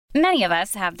Many of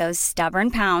us have those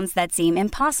stubborn pounds that seem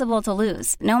impossible to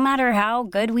lose, no matter how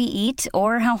good we eat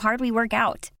or how hard we work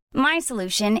out. My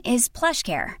solution is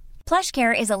PlushCare.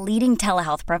 PlushCare is a leading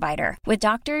telehealth provider with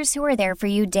doctors who are there for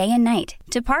you day and night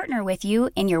to partner with you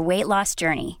in your weight loss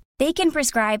journey. They can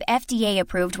prescribe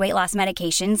FDA-approved weight loss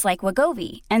medications like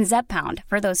Wegovy and Zepbound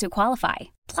for those who qualify.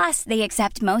 Plus, they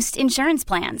accept most insurance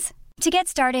plans. To get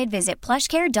started, visit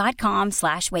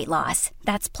plushcare.com/weightloss.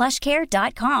 That's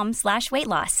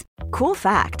plushcare.com/weightloss. Cool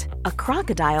fact, a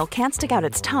crocodile can't stick out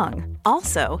its tongue.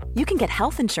 Also, you can get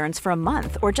health insurance for a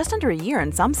month or just under a year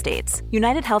in some states.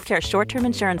 United Healthcare short-term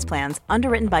insurance plans,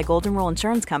 underwritten by Golden Rule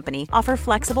Insurance Company, offer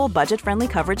flexible, budget-friendly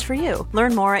coverage for you.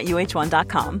 Learn more at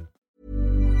uh1.com.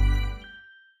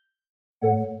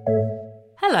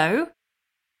 Hello.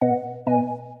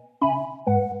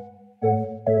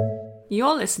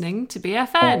 You're listening to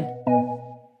BFN.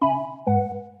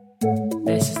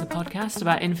 This is the podcast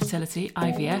about infertility,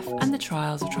 IVF, and the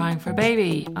trials of trying for a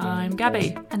baby. I'm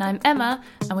Gabby. And I'm Emma,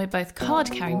 and we're both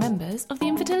card-carrying members of the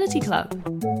Infertility Club.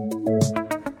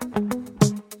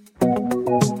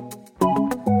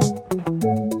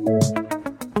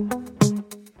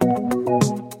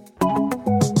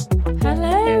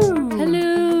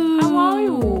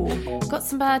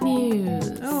 Some bad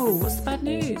news. Oh, what's the bad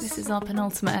news? This is our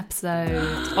penultimate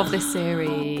episode of this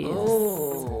series.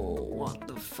 Oh, what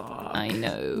the fuck? I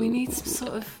know. We need some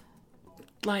sort of,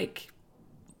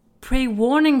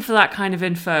 pre-warning for that kind of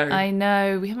info. I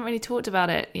know. We haven't really talked about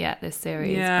it yet, this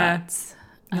series. Yeah. But,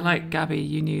 you're like, Gabby,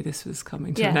 you knew this was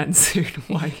coming to an end soon.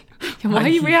 Why are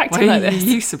you reacting like this? Why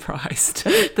are you surprised?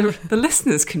 The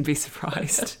listeners can be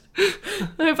surprised.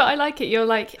 No, but I like it. You're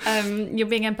you're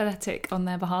being empathetic on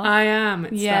their behalf. I am.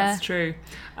 That's true.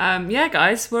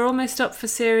 Guys, we're almost up for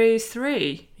series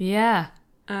 3. Yeah.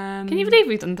 Can you believe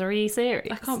we've done 3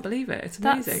 series? I can't believe it. It's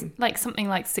amazing. That's something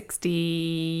like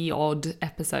 60 odd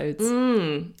episodes.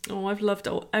 Oh, I've loved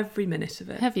every minute of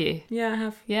it. Have you? Yeah, I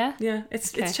have. Yeah? Yeah.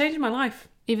 It's changed my life.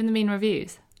 Even the mean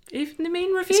reviews? Even the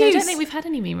mean reviews. So I don't think we've had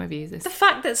any mean reviews. The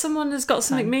fact that someone has got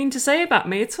something mean to say about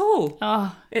me at all.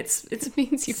 Oh, it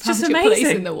means you found found your place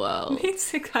in the world. It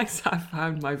means I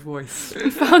found my voice.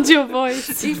 You found your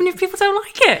voice. Even if people don't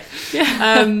like it.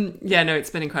 Yeah. No,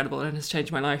 it's been incredible and has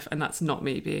changed my life, and that's not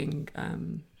me being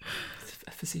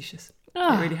facetious.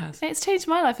 Oh, it really has. It's changed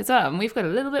my life as well, and we've got a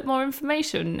little bit more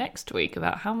information next week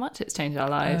about how much it's changed our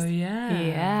lives. Oh, yeah.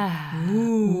 Yeah.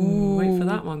 Ooh. Wait for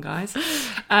that one, guys.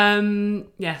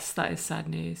 Yes, that is sad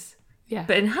news. Yeah.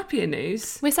 But in happier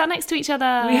news... We're sat next to each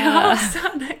other. We are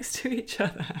sat next to each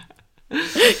other.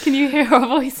 Can you hear our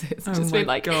voices? Oh Just my being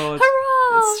like, God.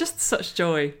 hurrah! It's just such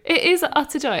joy. It is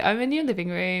utter joy. I'm in your living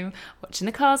room, watching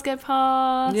the cars go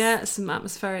past. Yeah, some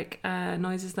atmospheric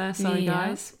noises there. Sorry,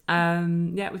 guys.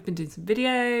 We've been doing some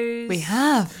videos. We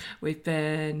have. We've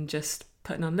been just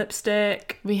putting on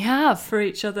lipstick. We have. For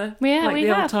each other. Yeah, like we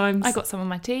the have. old times. I got some on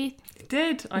my teeth. You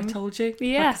did. I told you.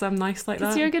 Yeah. Because I'm nice like that.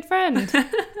 Because you're a good friend.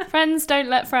 Friends don't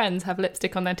let friends have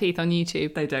lipstick on their teeth on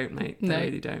YouTube. They don't, mate. No. They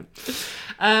really don't.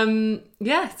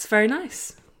 It's very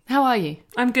nice. How are you?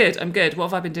 I'm good. What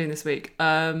have I been doing this week?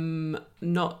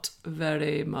 Not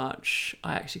very much.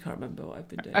 I actually can't remember what I've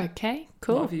been doing. Okay,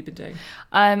 cool. What have you been doing?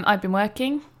 I've been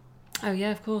working. Oh,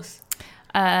 yeah, of course.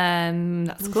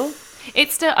 That's cool.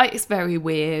 It's very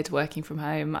weird working from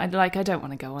home. I don't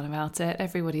want to go on about it.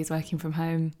 Everybody's working from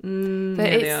home. But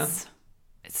it's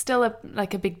still a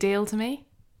big deal to me.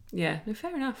 Yeah, no,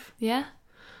 fair enough. Yeah.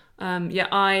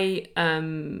 I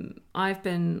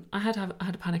had a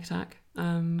panic attack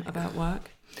about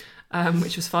work,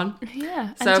 which was fun.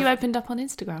 Yeah. So, and you opened up on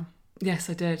Instagram. Yes,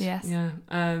 I did. Yes. Yeah.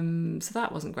 So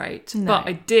that wasn't great. No. But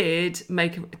I did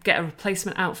get a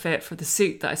replacement outfit for the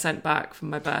suit that I sent back for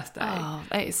my birthday. Oh,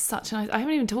 it's such a nice... I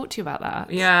haven't even talked to you about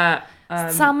that. Yeah.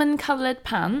 Salmon-coloured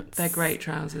pants. They're great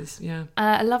trousers, yeah.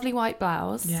 A lovely white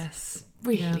blouse. Yes.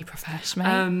 Really professional.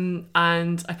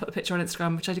 And I put a picture on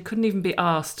Instagram, which I couldn't even be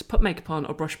asked to put makeup on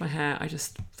or brush my hair. I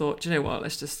just thought, do you know what?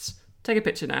 Let's just take a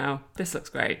picture now. This looks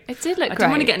great. It did look great. I didn't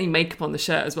want to get any makeup on the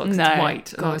shirt as well because it's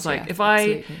white. And I was like,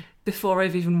 absolutely. before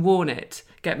I've even worn it,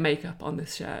 get makeup on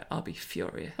this shirt, I'll be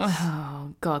furious.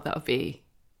 Oh, God, that would be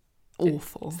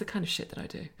awful. It's the kind of shit that I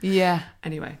do. Yeah.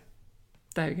 Anyway,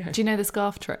 there we go. Do you know the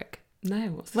scarf trick? No,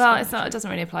 what's the Well, scarf it's not. trick? It doesn't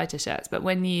really apply to shirts, but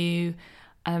when you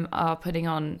are putting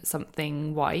on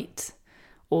something white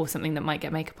or something that might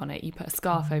get makeup on it, you put a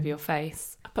scarf over your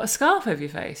face. Put a scarf over your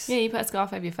face? Yeah, you put a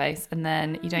scarf over your face, and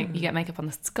then you get makeup on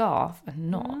the scarf and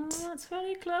not. Oh, that's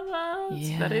very clever. It's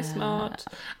Yeah. very smart.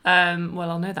 Well,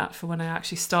 I'll know that for when I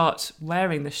actually start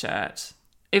wearing the shirt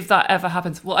if that ever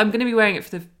happens. Well, I'm going to be wearing it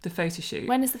for the photo shoot.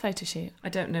 When is the photo shoot? I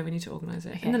don't know. We need to organise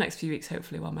it in the next few weeks,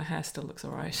 hopefully, while my hair still looks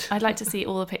all right. I'd like to see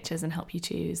all the pictures and help you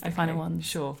choose the final ones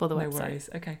for the website. No worries.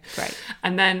 Okay. Great.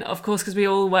 And then, of course, because we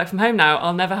all work from home now,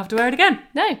 I'll never have to wear it again.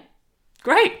 No.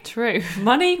 Great. True.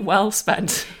 Money well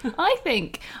spent. I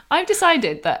think I've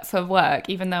decided that for work,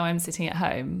 even though I'm sitting at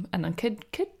home and I could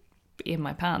be in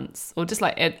my pants or just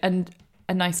like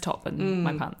a nice top and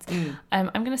my pants, I'm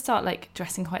going to start like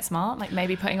dressing quite smart, like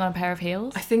maybe putting on a pair of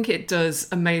heels. I think it does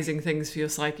amazing things for your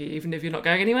psyche, even if you're not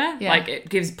going anywhere. Yeah. Like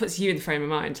it puts you in the frame of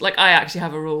mind. Like I actually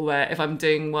have a rule where if I'm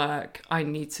doing work, I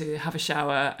need to have a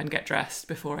shower and get dressed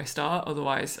before I start.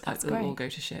 Otherwise, it'll all go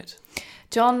to shit.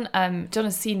 John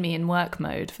has seen me in work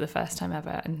mode for the first time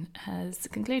ever and has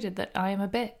concluded that I am a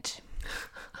bitch.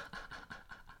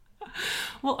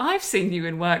 Well, I've seen you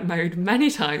in work mode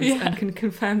many times and can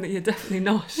confirm that you're definitely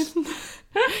not.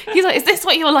 He's like, is this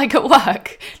what you're like at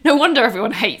work? No wonder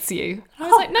everyone hates you. I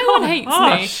was like, no one hates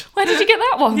me. Where did you get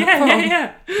that one from?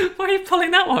 Yeah. Where are you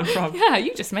pulling that one from? Yeah,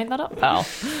 you just made that up, pal.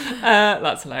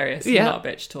 That's hilarious. Yeah. You're not a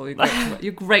bitch at all.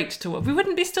 You're great to work. We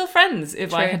wouldn't be still friends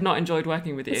if I had not enjoyed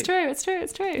working with you. It's true.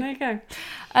 There you go.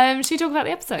 Should we talk about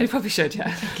the episode? We probably should,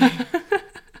 yeah.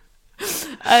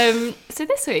 So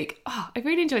this week, I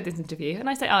really enjoyed this interview, and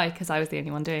I say I because I was the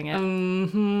only one doing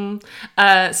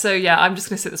it. So yeah, I'm just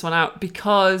going to sit this one out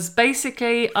because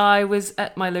basically I was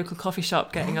at my local coffee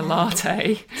shop getting a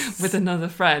latte with another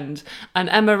friend, and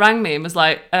Emma rang me and was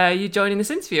like, "Are you joining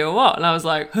this interview or what?" And I was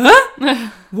like,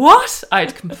 "Huh? What?"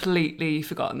 I'd completely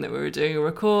forgotten that we were doing a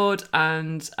record,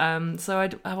 and so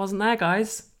I wasn't there,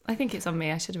 guys. I think it's on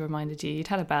me. I should have reminded you. You'd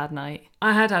had a bad night.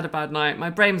 I had a bad night. My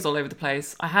brain was all over the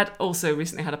place. I had also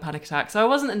recently had a panic attack, so I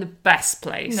wasn't in the best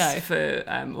place for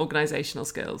organisational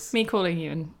skills. Me calling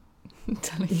you and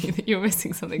telling you that you were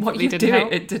missing something what probably you didn't do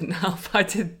help. It didn't help.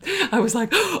 I was like,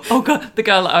 oh God. The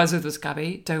girl that I was with was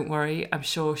Gabby. Don't worry. I'm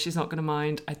sure she's not going to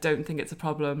mind. I don't think it's a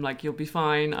problem. Like, you'll be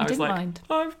fine. I was like, mind.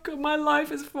 My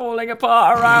life is falling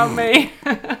apart around me.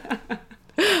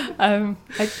 I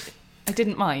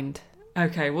didn't mind.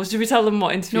 Okay, well, should we tell them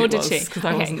what interview it was? Because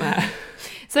I wasn't there.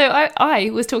 So I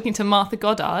was talking to Martha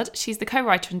Goddard. She's the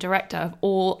co-writer and director of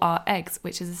All Our Eggs,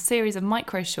 which is a series of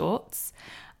micro shorts,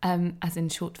 as in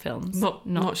short films.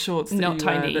 Not shorts. Not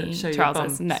tiny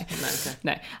trousers. No.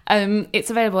 It's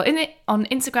available on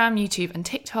Instagram, YouTube, and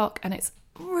TikTok, and it's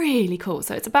really cool.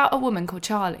 So it's about a woman called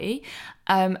Charlie,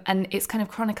 and it's kind of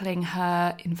chronicling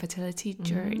her infertility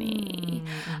journey,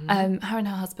 her and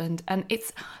her husband. And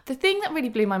it's the thing that really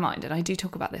blew my mind, and I do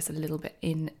talk about this a little bit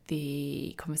in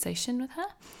the conversation with her,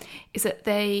 is that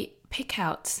they pick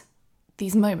out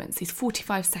these moments, these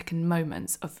 45-second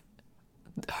moments of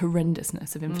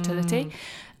horrendousness of infertility.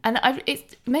 And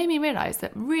it made me realise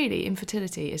that really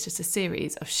infertility is just a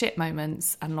series of shit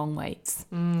moments and long waits.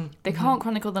 They can't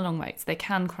chronicle the long waits. They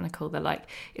can chronicle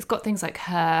it's got things like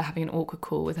her having an awkward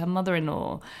call with her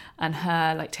mother-in-law and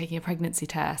her like taking a pregnancy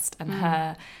test and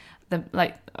her,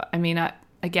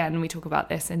 again, we talk about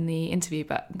this in the interview,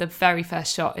 but the very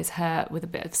first shot is her with a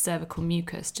bit of cervical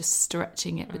mucus just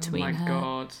stretching it between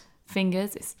her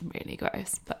fingers. It's really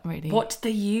gross, but really... What did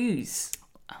they use?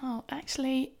 Oh,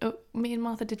 actually, me and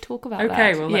Martha did talk about that.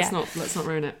 Okay, well, let's not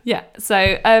ruin it. Yeah. So,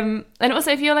 and also,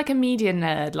 if you're like a media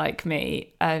nerd like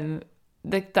me,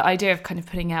 the idea of kind of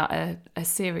putting out a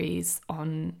series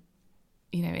on,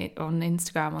 on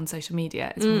Instagram, on social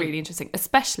media, is really interesting,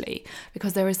 especially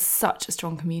because there is such a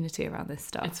strong community around this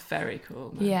stuff. It's very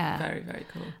cool, man. Yeah. Very, very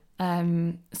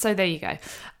cool. So there you go.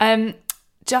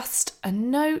 Just a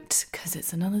note, because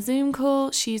it's another Zoom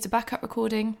call, she used a backup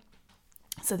recording.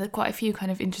 So there are quite a few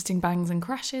kind of interesting bangs and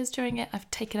crashes during it. I've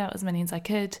taken out as many as I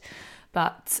could.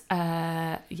 But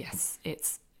yes,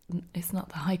 it's not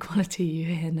the high quality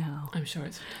you hear now. I'm sure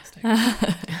it's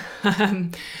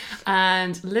fantastic.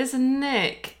 And Liz and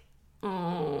Nick,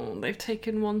 they've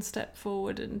taken one step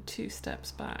forward and 2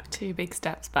 steps back. 2 big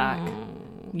steps back.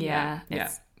 Yeah.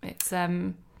 It's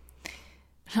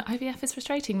IVF is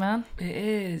frustrating, man. It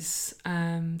is.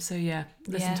 So yeah,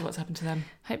 listen to what's happened to them.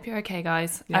 Hope you're okay,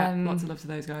 guys. Yeah, lots of love to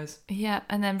those guys. Yeah,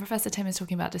 and then Professor Tim is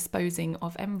talking about disposing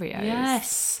of embryos.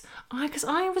 Yes, because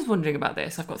I was wondering about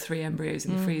this. I've got 3 embryos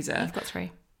in the freezer. You've got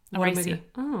 3.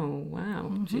 Oh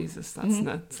wow, Jesus, that's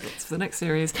for the next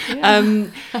series. Yeah.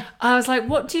 I was like,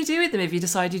 what do you do with them if you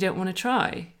decide you don't want to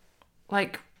try?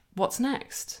 Like, what's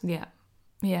next?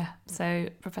 Yeah. So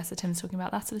Professor Tim's talking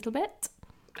about that a little bit.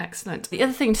 Excellent. The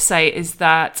other thing to say is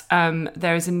that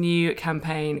there is a new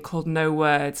campaign called No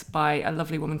Words by a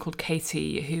lovely woman called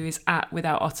Katie, who is at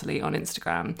Without Otterly on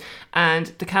Instagram. And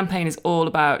the campaign is all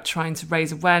about trying to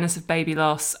raise awareness of baby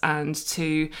loss and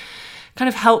to kind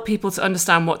of help people to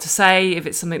understand what to say if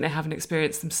it's something they haven't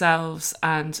experienced themselves,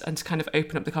 and to kind of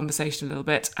open up the conversation a little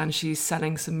bit. And she's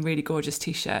selling some really gorgeous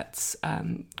t-shirts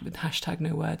with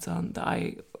 #NoWords on that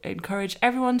I encourage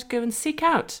everyone to go and seek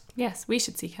out. Yes, we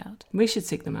should seek out. We should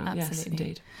seek them out. Absolutely. Yes,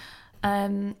 indeed.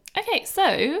 Okay,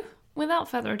 so without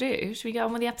further ado, should we get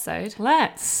on with the episode?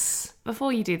 Let's.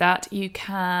 Before you do that, you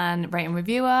can rate and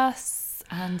review us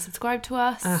and subscribe to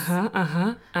us.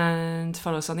 And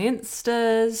follow us on the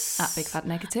Instas. At Big Fat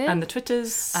Negative. And the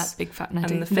Twitters. At Big Fat And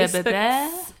Negative. the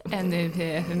Facebooks. And the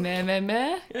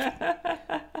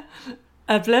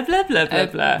Blah, blah, blah, blah,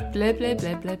 blah. blah, blah,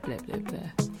 blah, blah, blah, blah, blah.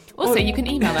 Also, you can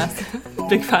email us.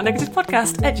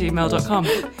 bigfatnegativepodcast@gmail.com.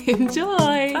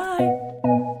 Enjoy. Bye.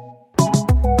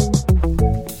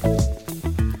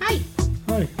 Hi,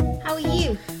 Hi, how are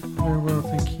you? very well,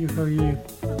 thank you. How are you?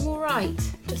 I'm alright.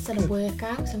 Just had a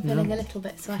workout, so I'm feeling a little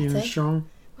bit Feeling sweaty. strong?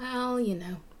 Well, Yeah,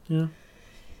 I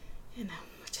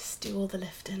just do all the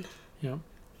lifting. yeah.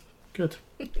 Good.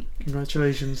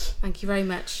 Congratulations. Thank you very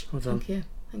much. Well done.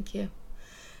 Thank you.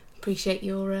 Appreciate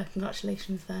your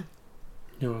congratulations there.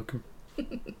 You're welcome.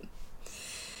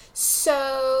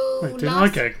 So, Wait, didn't I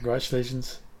get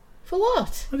congratulations? For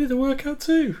what? I did the workout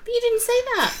too. But you didn't say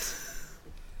that.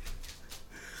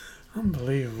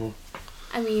 Unbelievable.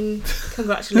 I mean,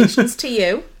 congratulations to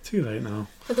you Too late now.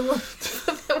 for the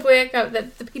workout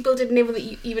that the people didn't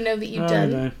even know that you'd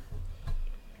done. No.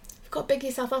 You've got to big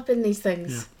yourself up in these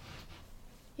things. Yeah.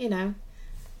 You know,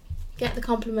 get the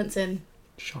compliments in.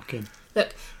 Shocking.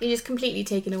 Look, you're just completely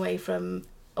taken away from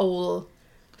all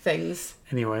things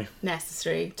Anyway.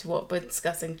 necessary to what we're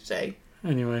discussing today.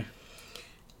 Anyway.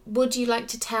 Would you like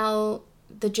to tell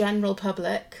the general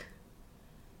public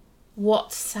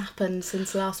what's happened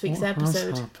since last week's What episode?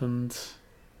 has happened?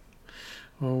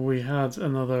 Well, we had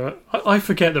another... I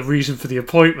forget the reason for the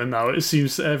appointment now. It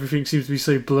seems everything seems to be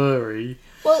so blurry.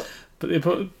 Well, But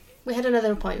we had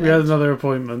another appointment. we had another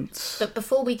appointment. But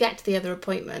before we get to the other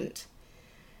appointment,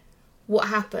 what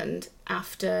happened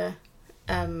after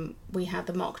we had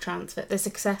the mock transfer, the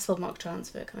successful mock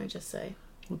transfer, can I just say?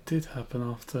 What did happen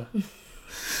after?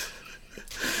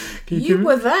 You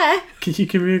were there. Can you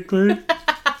give me a clue?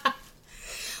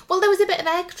 Well, there was a bit of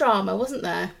egg drama, wasn't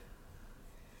there?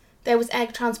 There was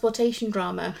egg transportation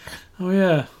drama. Oh,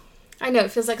 yeah. I know,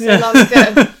 it feels like so long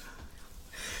ago.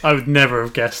 I would never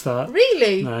have guessed that.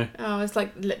 Really? No. Oh, it's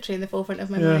like literally in the forefront of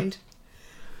my Yeah. mind.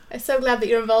 I'm so glad that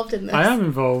you're involved in this. I am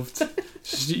involved.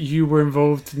 Just you were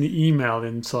involved in the email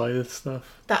inside of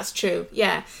stuff. That's true,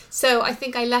 yeah. So I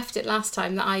think I left it last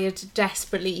time that I had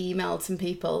desperately emailed some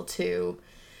people to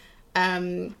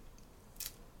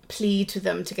plead to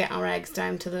them to get our eggs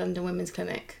down to the London Women's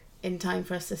Clinic in time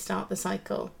for us to start the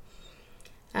cycle.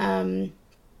 And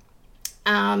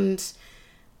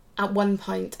at one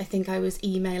point, I think I was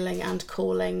emailing and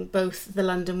calling both the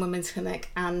London Women's Clinic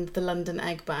and the London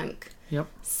Egg Bank Yep.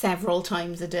 several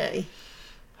times a day.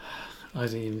 I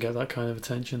didn't even get that kind of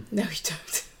attention. No, you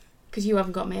don't. Because you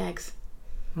haven't got my eggs.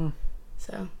 Oh.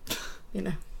 So, you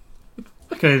know.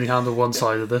 I can only handle one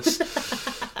side of this.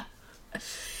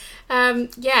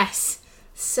 Yes.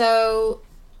 So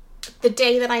the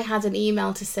day that I had an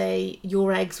email to say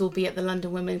your eggs will be at the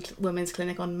London Women's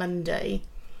Clinic on Monday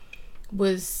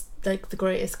was like the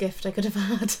greatest gift I could have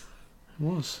had. It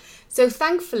was. So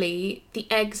thankfully the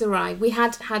eggs arrived. We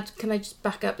had, can I just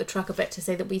back up the truck a bit to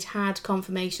say that we'd had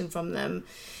confirmation from them,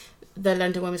 the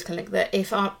London Women's Clinic, that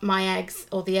if my eggs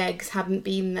or the eggs hadn't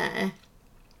been there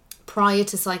prior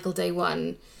to cycle day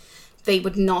 1, they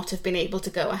would not have been able to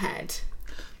go ahead.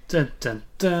 Dun, dun,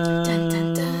 dun. Dun,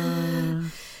 dun,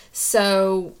 dun.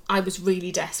 So I was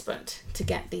really desperate to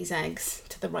get these eggs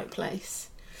to the right place.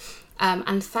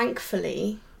 And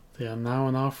thankfully... They are now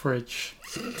in our fridge.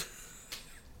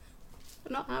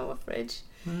 Not our fridge.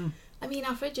 Mm. I mean,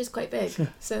 our fridge is quite big. Yeah.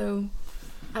 So...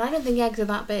 And I don't think eggs are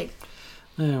that big.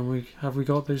 Yeah, have we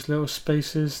got those little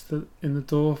spaces in the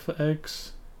door for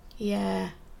eggs? Yeah.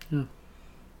 Yeah.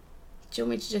 Do you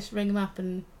want me to just ring them up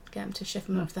and get them to shift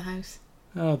them up to the house?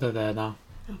 Oh, they're there now.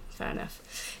 Oh, fair enough.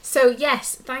 So,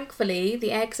 yes, thankfully,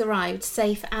 the eggs arrived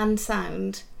safe and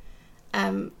sound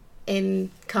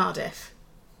in Cardiff.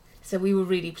 So we were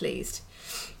really pleased.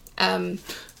 Add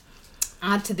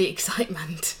to the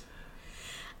excitement.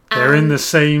 They're in the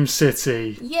same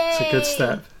city. Yay! It's a good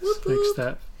step. Whoop, It's a big whoop.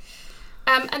 step.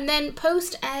 And then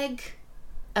post-egg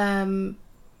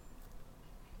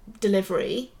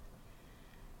delivery,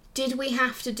 did we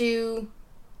have to do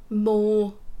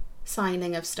more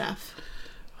signing of stuff?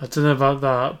 I don't know about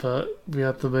that, but we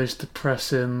had the most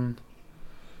depressing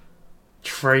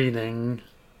training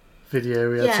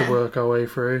video we had Yeah. to work our way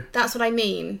through. That's what I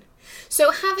mean.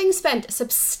 So having spent a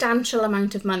substantial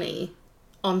amount of money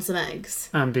on some eggs,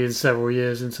 And being several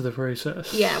years into the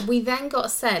process. yeah, we then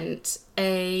got sent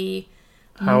a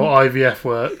How IVF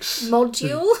works.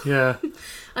 module, Yeah.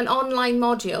 an online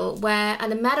module where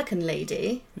an American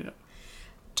lady Yeah.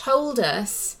 told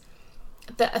us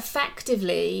that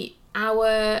effectively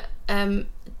our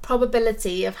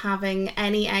probability of having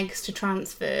any eggs to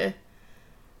transfer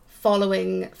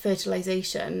following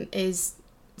fertilisation is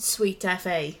sweet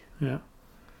FA. Yeah.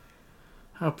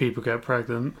 How people get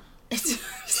pregnant.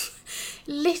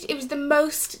 It was the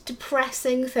most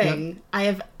depressing thing I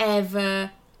have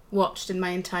ever watched in my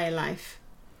entire life.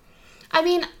 I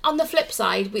mean, on the flip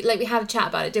side, we had a chat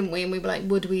about it, didn't we? And we were like,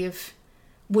 would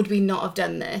we not have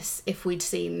done this if we'd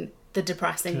seen the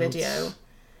depressing video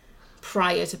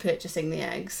prior to purchasing the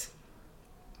eggs?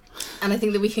 And I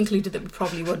think that we concluded that we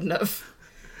probably wouldn't have.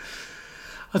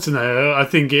 I don't know. I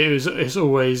think it would have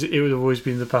always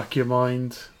been in the back of your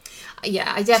mind.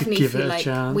 Yeah, I definitely give it feel a like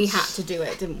chance. we had to do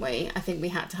it, didn't we? I think we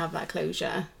had to have that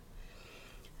closure.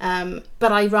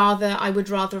 But I would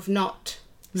rather have not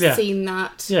seen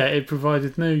that. Yeah, it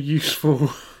provided no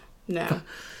useful. No.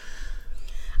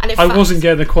 And in I fact, wasn't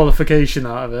getting a qualification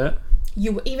out of it.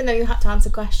 even though you had to answer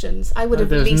questions, I would have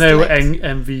There at was least no liked-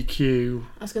 MVQ.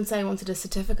 I was going to say I wanted a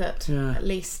certificate, Yeah. at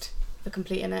least, for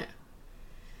completing it.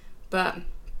 But,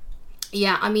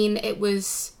 yeah, I mean, it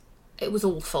was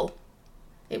awful.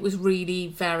 It was really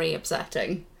very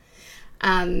upsetting.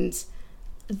 And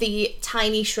the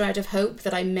tiny shred of hope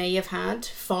that I may have had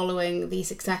following the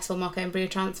successful mock embryo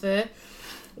transfer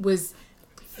was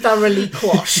thoroughly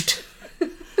quashed.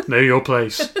 Know your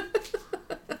place.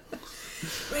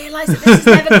 Realise that this is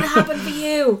never going to happen for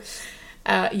you.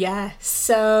 Yeah,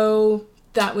 so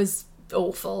that was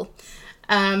awful.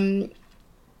 And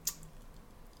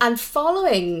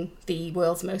following the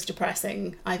world's most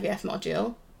depressing IVF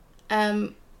module,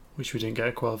 Which we didn't get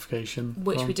a qualification.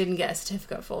 which on. we didn't get a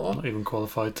certificate for. Not even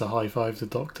qualified to high five the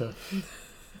doctor.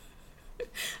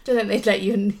 Don't think they'd let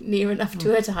you near enough to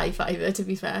her to high five her, to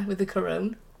be fair, with the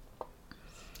corona.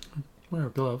 Wear a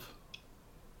glove.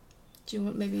 Do you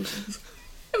want, maybe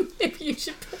you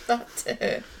should put that to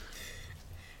her.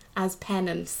 As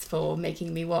penance for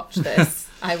making me watch this,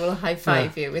 I will high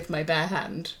five you with my bare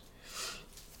hand.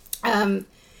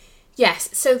 Yes,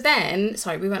 so then,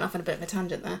 sorry, we went off on a bit of a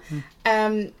tangent there.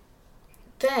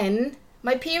 Then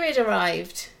my period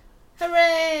arrived.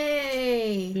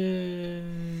 Hooray!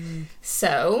 Yay.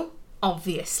 So,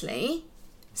 obviously,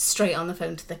 straight on the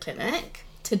phone to the clinic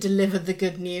to deliver the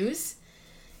good news.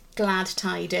 Glad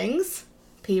tidings.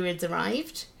 Periods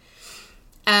arrived.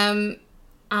 And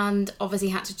obviously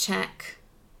had to check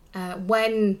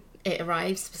when it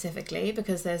arrived specifically,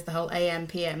 because there's the whole AM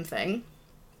PM thing.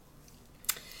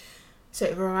 So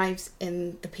if it arrives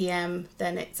in the PM,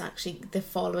 then it's actually the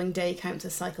following day counts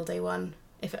as cycle day 1.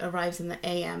 If it arrives in the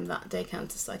AM, that day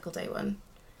counts as cycle day 1.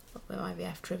 A little bit of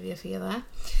IVF trivia for you there.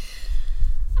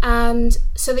 And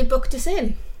so they booked us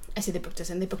in. I say they booked us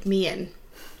in, they booked me in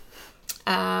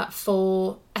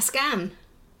for a scan.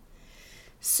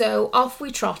 So off we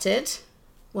trotted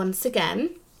once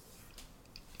again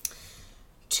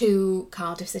to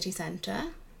Cardiff City Centre.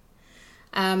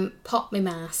 Popped my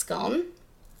mask on.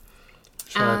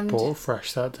 So I And- bought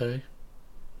fresh that day.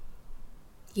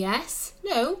 Yes.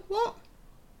 No. What?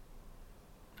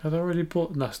 Had I already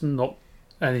bought? That's not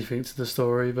anything to the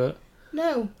story, but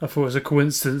No. I thought it was a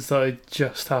coincidence that I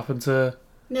just happened to.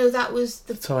 No, that was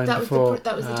the time that before. was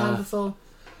the time Ah. before.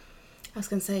 I was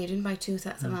going to say you didn't buy 2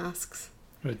 sets of masks.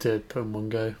 I did put in one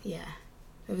go. Yeah.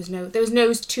 There was no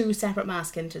 2 separate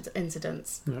mask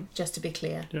incidents. No. Just to be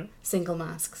clear. Yeah. Single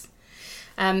masks.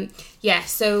 Yeah.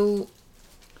 So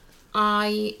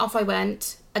off I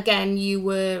went. Again, you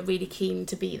were really keen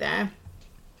to be there,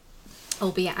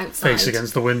 albeit outside. Face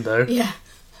against the window. Yeah.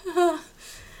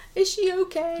 Is she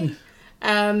okay?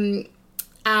 And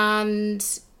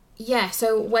yeah,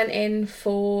 so went in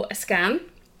for a scan.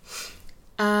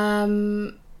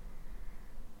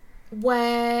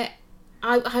 Where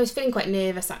I was feeling quite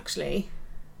nervous actually.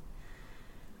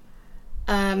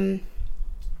 I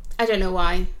don't know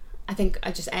why. I think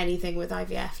anything with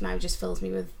IVF now just fills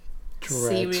me with Dread.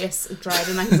 serious dread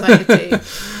and anxiety.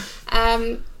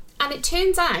 And it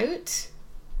turns out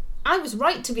I was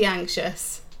right to be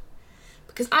anxious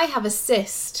because I have a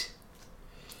cyst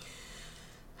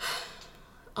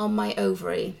on my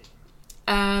ovary.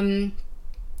 And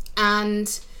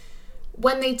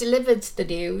when they delivered the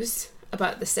news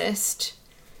about the cyst,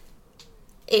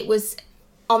 it was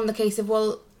on the case of,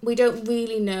 well, we don't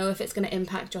really know if it's going to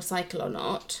impact your cycle or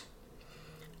not.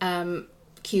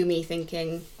 cue me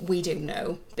thinking, we do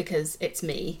know, because it's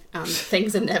me, and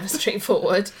things are never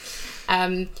straightforward.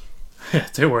 Yeah,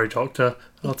 don't worry, doctor.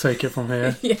 I'll take it from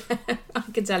here. Yeah, I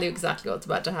can tell you exactly what's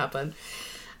about to happen.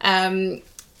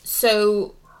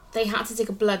 So they had to take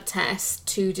a blood test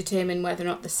to determine whether or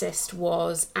not the cyst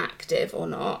was active or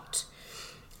not.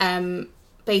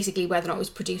 Basically, whether or not it was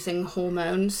producing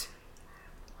hormones,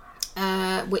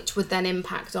 which would then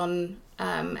impact on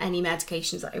any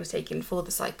medications that I was taking for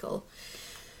the cycle.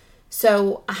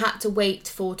 So I had to wait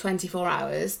for 24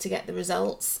 hours to get the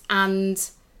results and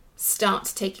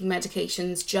start taking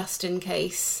medications just in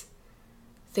case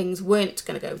things weren't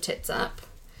going to go tits up.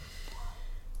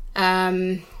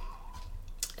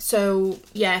 So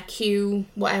yeah, cue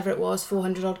whatever it was,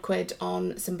 400 odd quid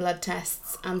on some blood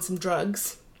tests and some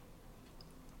drugs.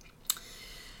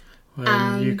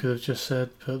 Well, you could have just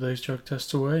said, put those drug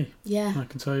tests away. Yeah. I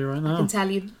can tell you right now. I can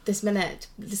tell you this minute.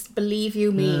 Just believe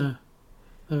you me. Yeah.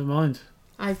 Never mind.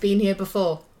 I've been here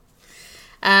before.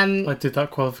 I did that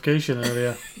qualification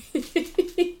earlier.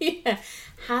 Yeah.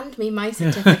 Hand me my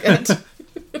certificate.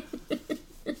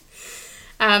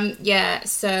 Yeah,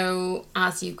 so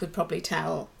as you could probably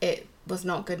tell, it was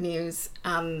not good news,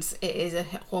 and it is a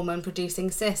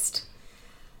hormone-producing cyst.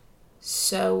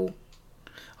 So...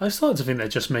 I started to think they're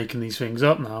just making these things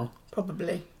up now.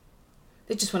 Probably.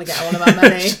 They just want to get all of our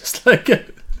money. Just like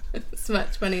as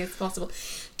much money as possible.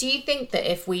 Do you think that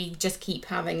if we just keep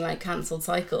having like cancelled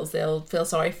cycles, they'll feel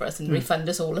sorry for us and refund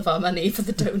us all of our money for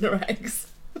the donor eggs?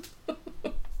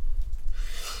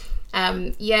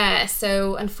 Yeah,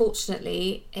 so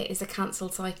unfortunately it is a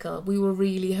cancelled cycle. We were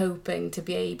really hoping to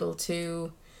be able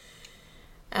to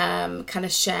kind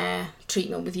of share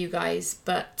treatment with you guys,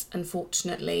 but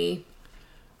unfortunately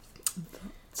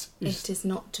it is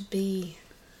not to be.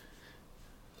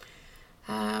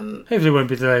 Hopefully it won't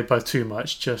be delayed by too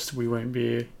much, just it won't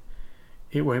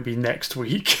be next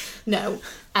week. No.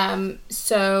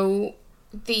 So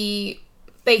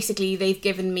basically they've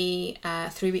given me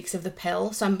 3 weeks of the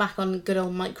pill, so I'm back on good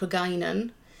old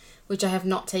microgynon, which I have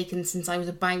not taken since I was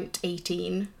about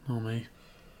 18. Oh me.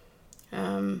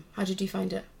 How did you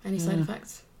find it? Any side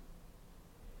effects?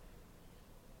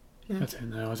 No. I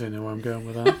don't know where I'm going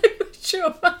with that.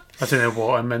 Sure. I don't know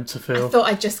what I'm meant to feel. I thought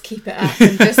I'd just keep it up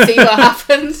and just see what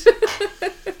happened.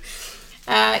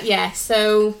 Yeah,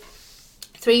 so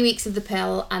 3 weeks of the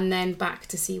pill and then back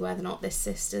to see whether or not this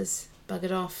cyst is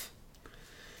buggered off.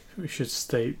 We should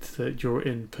state that you're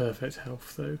in perfect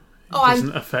health, though. It Oh,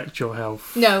 doesn't affect your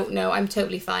health. No, I'm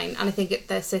totally fine. And I think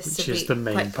the cysts Which are is the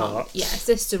main quite part. Yeah,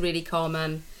 cysts are really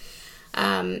common.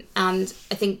 And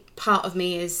I think part of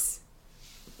me is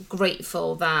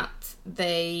grateful that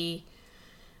they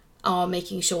are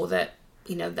making sure that,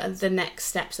 you know, the next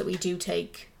steps that we do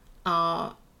take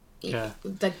are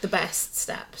the best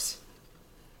steps.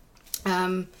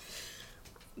 By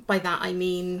that I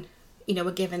mean, you know,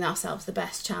 we're giving ourselves the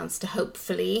best chance to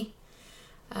hopefully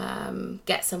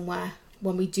get somewhere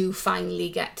when we do finally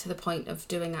get to the point of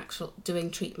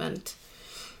doing treatment.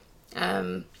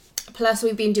 Plus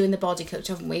we've been doing the body coach,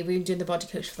 haven't we? We've been doing the body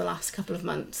coach for the last couple of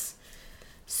months.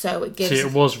 So it gives... See,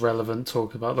 it was relevant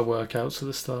talking about the workouts at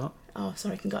the start. Oh,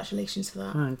 sorry, congratulations for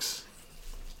that. Thanks.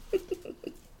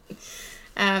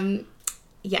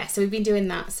 Yeah, so we've been doing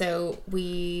that. So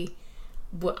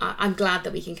I'm glad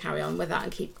that we can carry on with that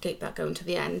and keep that going to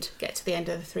the end, get to the end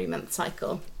of the 3-month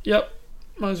cycle. Yep,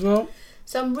 might as well.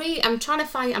 So I'm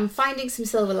finding some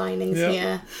silver linings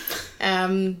here.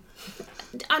 And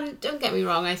don't get me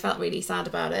wrong, I felt really sad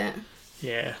about it.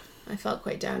 Yeah. I felt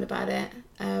quite down about it.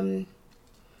 And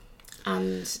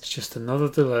it's just another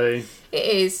delay. It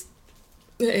is,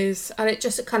 and it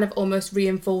just kind of almost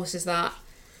reinforces that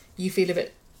you feel a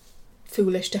bit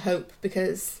foolish to hope,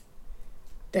 because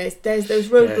there's those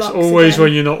roadblocks. Yeah, it's always again.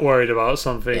 when you're not worried about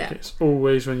something. Yeah. It's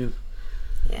always when you.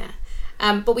 Yeah,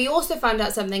 but we also found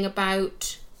out something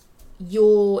about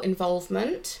your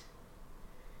involvement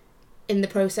in the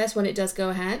process when it does go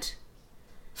ahead.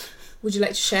 Would you like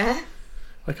to share?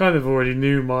 I kind of already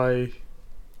knew my.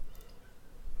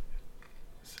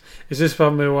 Is this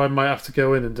something where I might have to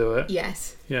go in and do it?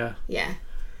 Yes. Yeah. Yeah.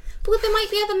 But there might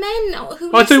be other men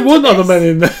who. I don't want other men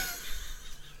in there.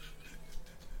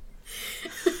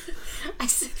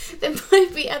 There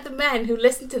might be other men who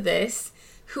listen to this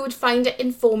who would find it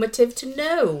informative to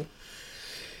know.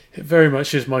 It very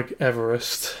much is my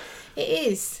Everest.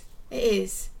 It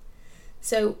is.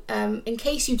 So, in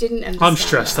case you didn't understand, I'm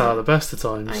stressed out the best of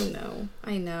times.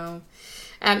 I know.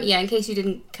 Yeah, in case you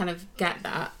didn't kind of get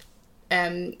that.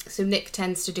 So Nick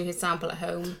tends to do his sample at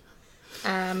home,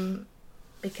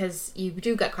 because you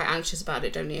do get quite anxious about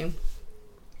it, don't you?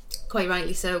 quite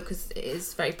rightly so, because it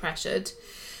is very pressured.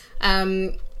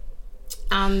 And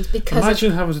because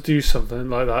imagine having to do something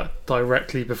like that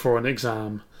directly before an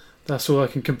exam. That's all I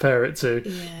can compare it to.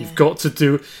 Yeah. You've got to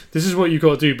do... This is what you've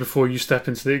got to do before you step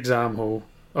into the exam hall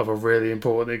of a really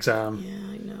important exam. Yeah,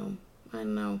 I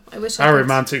know. I wish How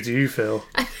romantic do you feel?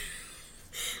 I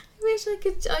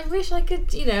wish I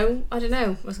could, you know, I don't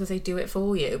know. I was going to say do it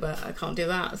for you, but I can't do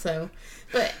that. So,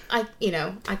 but I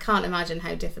can't imagine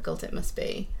how difficult it must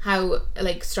be. How,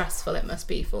 like, stressful it must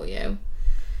be for you.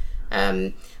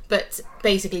 But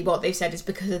basically what they've said is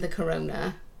because of the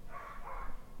corona,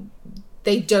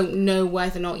 they don't know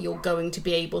whether or not you're going to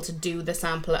be able to do the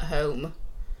sample at home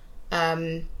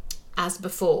as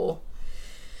before.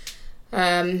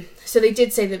 So they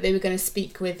did say that they were going to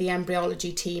speak with the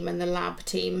embryology team and the lab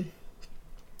team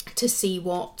to see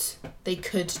what they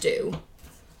could do.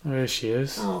 Oh, here she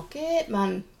is. Oh, good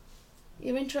man.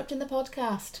 You're interrupting the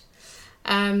podcast.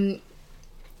 Hey,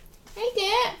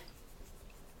 dear.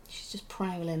 She's just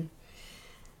prowling.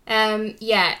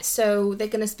 Yeah, so they're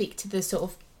going to speak to the sort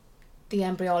of the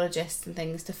embryologists and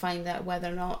things to find out whether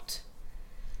or not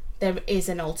there is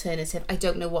an alternative. I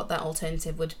don't know what that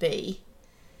alternative would be.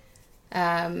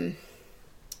 And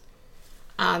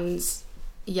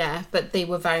yeah, but they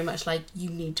were very much like, you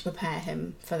need to prepare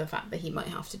him for the fact that he might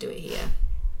have to do it here,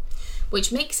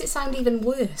 which makes it sound even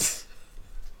worse.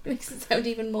 Makes it sound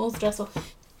even more stressful.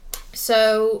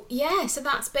 So yeah, so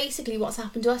that's basically what's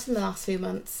happened to us in the last few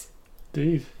months.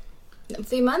 Indeed. A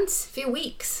few months, few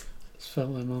weeks. It's felt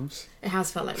like months. It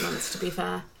has felt like months, to be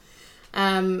fair.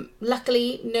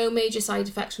 Luckily, no major side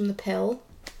effects from the pill.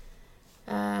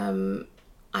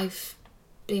 I've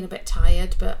been a bit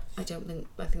tired, but I think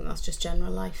that's just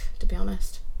general life, to be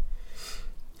honest.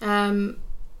 And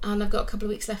I've got a couple of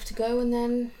weeks left to go, and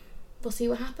then we'll see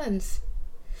what happens.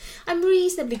 I'm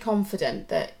reasonably confident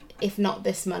that if not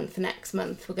this month, next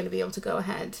month, we're going to be able to go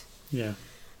ahead. Yeah.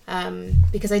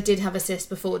 Because I did have a cyst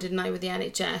before, didn't I, with the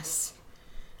NHS?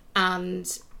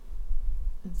 And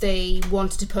they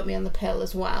wanted to put me on the pill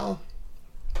as well.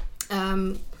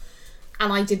 And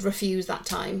I did refuse that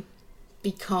time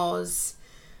because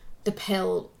the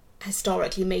pill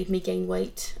historically made me gain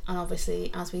weight. And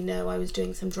obviously, as we know, I was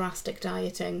doing some drastic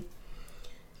dieting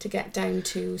to get down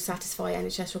to satisfy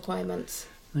NHS requirements.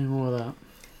 No more of that.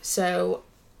 So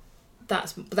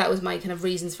that was my kind of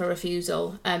reasons for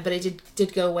refusal. But it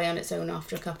did go away on its own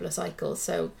after a couple of cycles.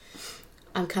 So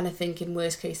I'm kind of thinking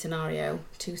worst case scenario,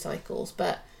 2 cycles.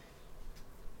 But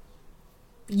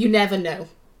you never know.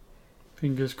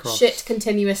 Fingers crossed. Shit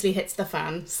continuously hits the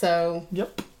fan. So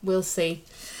yep, we'll see.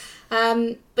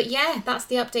 But yeah, that's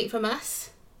the update from us.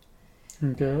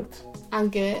 And Gert.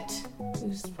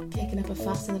 Who's kicking up a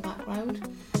fuss in the background.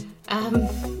 I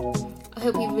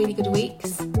hope you have really good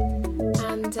weeks.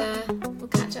 And we'll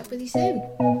catch up with you soon.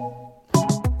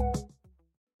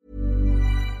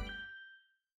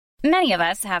 Many of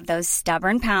us have those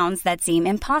stubborn pounds that seem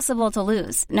impossible to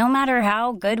lose, no matter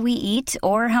how good we eat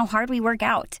or how hard we work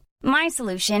out. My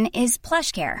solution is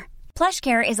PlushCare.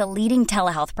 PlushCare is a leading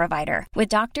telehealth provider with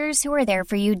doctors who are there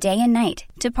for you day and night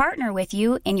to partner with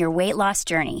you in your weight loss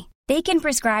journey. They can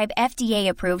prescribe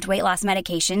FDA-approved weight loss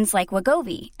medications like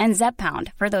Wegovy and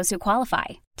Zepbound for those who qualify.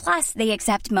 Plus, they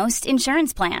accept most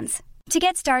insurance plans. To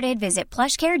get started, visit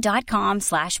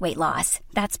plushcare.com/weightloss.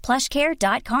 That's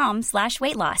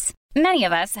plushcare.com/weightloss. Many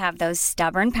of us have those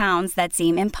stubborn pounds that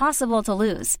seem impossible to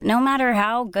lose, no matter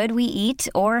how good we eat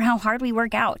or how hard we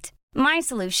work out. My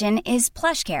solution is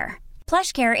PlushCare.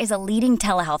 PlushCare is a leading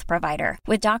telehealth provider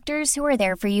with doctors who are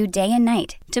there for you day and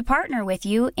night to partner with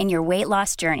you in your weight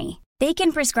loss journey. They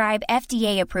can prescribe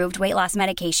FDA-approved weight loss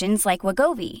medications like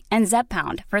Wegovy and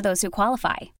Zepbound for those who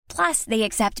qualify. Plus, they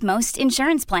accept most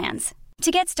insurance plans.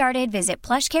 To get started, visit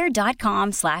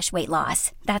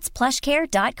plushcare.com/weightloss. That's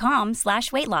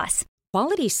plushcare.com/weightloss.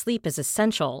 Quality sleep is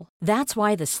essential. That's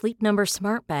why the Sleep Number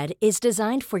Smart Bed is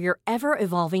designed for your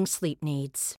ever-evolving sleep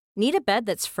needs. Need a bed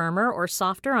that's firmer or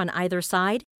softer on either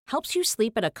side? Helps you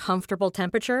sleep at a comfortable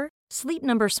temperature? Sleep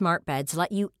Number Smart Beds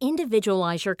let you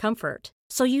individualize your comfort,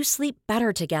 so you sleep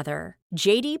better together.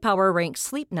 J.D. Power ranks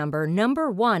Sleep Number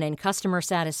 #1 in customer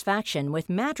satisfaction with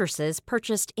mattresses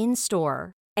purchased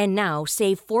in-store. And now,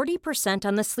 save 40%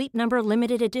 on the Sleep Number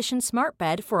Limited Edition Smart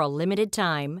Bed for a limited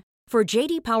time. For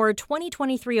J.D. Power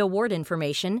 2023 award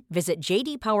information, visit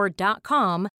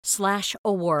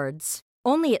jdpower.com/awards.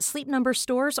 Only at Sleep Number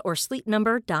stores or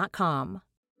sleepnumber.com.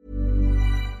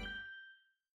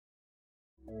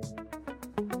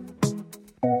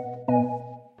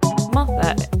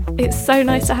 Martha, it's so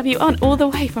nice to have you on all the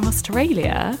way from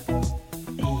Australia.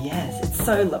 Yes, it's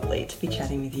so lovely to be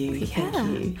chatting with you. Yeah.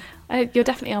 Thank you. You're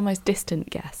definitely our most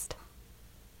distant guest.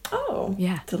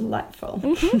 delightful.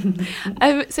 Yeah.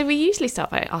 Delightful. So we usually start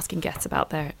by asking guests about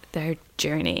their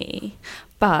journey,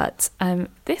 but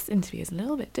this interview is a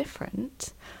little bit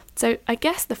different. So I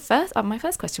guess my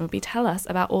first question would be, tell us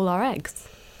about All Our Eggs.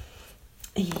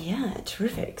 Yeah,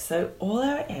 terrific. So All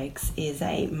Our Eggs is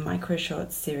a micro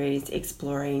short series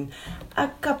exploring a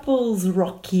couple's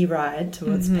rocky ride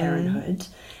towards parenthood.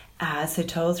 So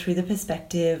told through the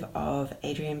perspective of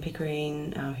Adrienne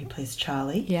Pickering, who plays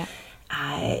Charlie. Yeah.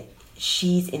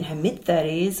 She's in her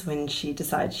mid-30s when she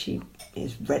decides she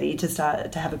is ready to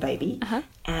have a baby,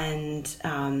 and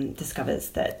discovers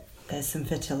that there's some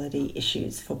fertility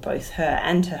issues for both her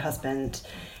and her husband.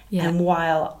 Yeah. And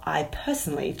while I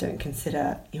personally don't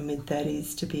consider your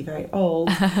mid-30s to be very old,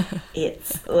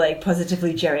 it's like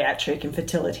positively geriatric in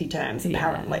fertility terms,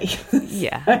 apparently.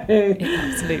 Yeah, it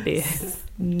absolutely is.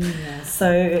 Yeah.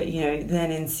 So,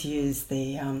 then ensues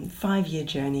the 5-year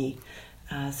journey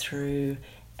through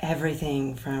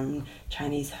everything from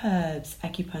Chinese herbs,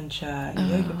 acupuncture,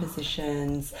 yoga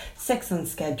positions, sex on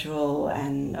schedule,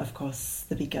 and of course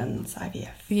the big guns,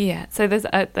 IVF. Yeah, so there's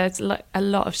a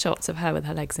lot of shots of her with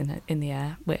her legs in the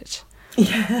air, which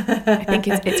I think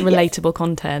it's relatable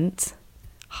content,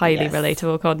 highly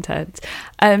relatable content.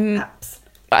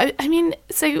 I mean,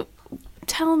 so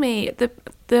tell me,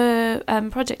 the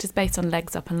project is based on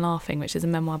Legs Up and Laughing, which is a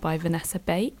memoir by Vanessa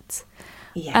Bates.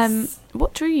 Yes.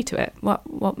 What drew you to it?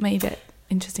 What made it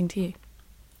interesting to you?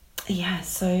 Yeah,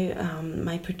 so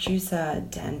my producer,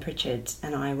 Dan Pritchard,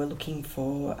 and I were looking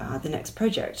for the next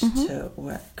project to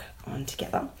work on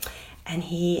together. And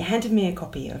he handed me a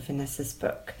copy of Vanessa's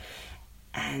book.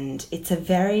 And it's a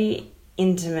very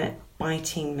intimate,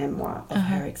 biting memoir of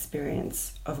her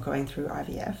experience of going through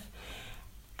IVF.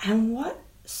 And what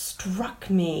struck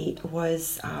me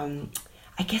was,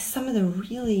 I guess, some of the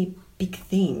really big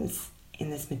themes in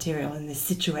this material, in this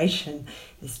situation,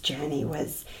 this journey,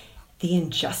 was the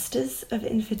injustice of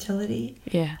infertility,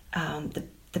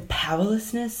 the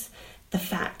powerlessness, the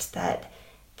fact that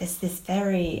there's this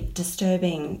very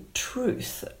disturbing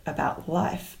truth about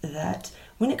life that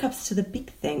when it comes to the big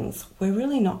things, we're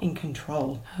really not in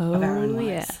control of our own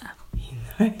lives.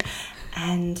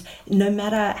 And no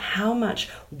matter how much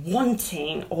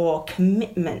wanting or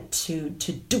commitment to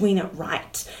doing it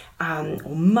right,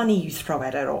 or money you throw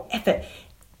at it, or effort,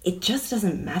 it just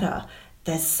doesn't matter.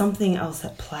 There's something else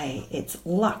at play. It's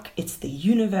luck. It's the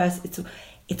universe.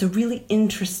 It's a really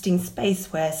interesting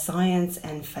space where science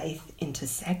and faith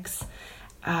intersects.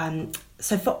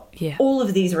 So for all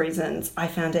of these reasons, I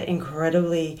found it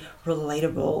incredibly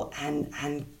relatable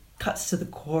and cuts to the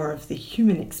core of the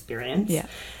human experience. Yeah.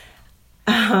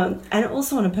 And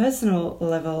also on a personal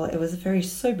level, it was a very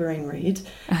sobering read.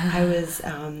 I was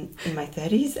in my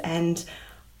 30s and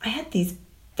I had these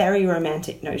very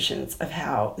romantic notions of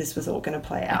how this was all going to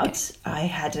play out. I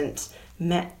hadn't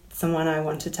met someone I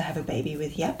wanted to have a baby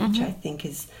with yet, which I think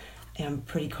is a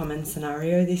pretty common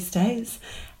scenario these days.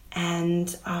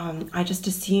 And I just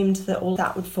assumed that all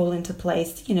that would fall into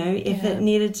place, if it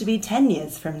needed to be 10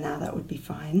 years from now, that would be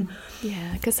fine.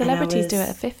 Yeah, because celebrities do it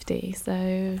at 50,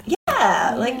 so...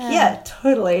 Yeah,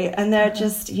 totally. And they're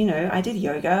just, I did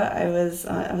yoga. I was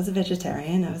a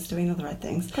vegetarian. I was doing all the right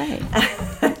things. Great.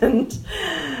 And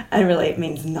really, it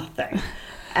means nothing.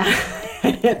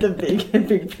 the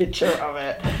big picture of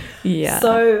it. Yeah.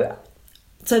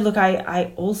 So look,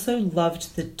 I also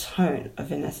loved the tone of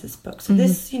Vanessa's book. So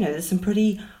this, there's some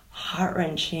pretty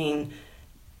heart-wrenching,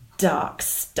 dark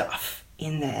stuff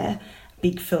in there,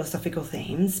 big philosophical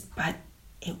themes, but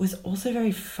it was also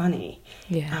very funny,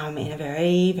 in a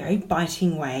very, very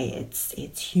biting way.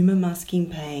 It's humour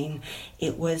masking pain.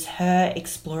 It was her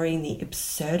exploring the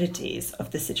absurdities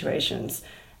of the situations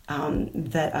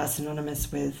that are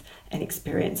synonymous with an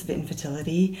experience of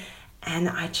infertility. And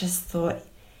I just thought,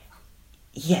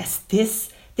 yes, this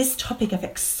topic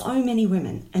affects so many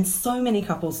women and so many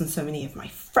couples and so many of my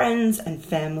friends and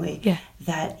family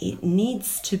that it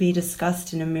needs to be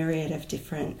discussed in a myriad of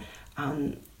different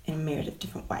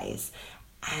ways.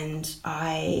 And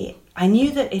I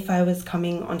knew that if I was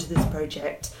coming onto this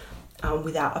project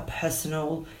without a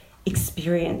personal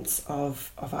experience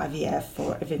of IVF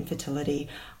or of infertility,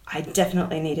 I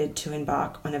definitely needed to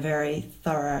embark on a very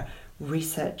thorough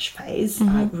research phase.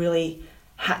 I really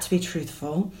had to be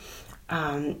truthful.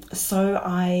 So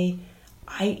I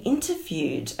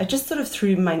interviewed, I just sort of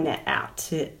threw my net out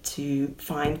to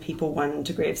find people 1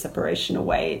 degree of separation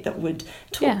away that would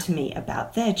talk to me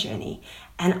about their journey.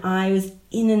 And I was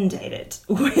inundated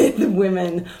with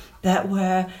women that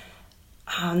were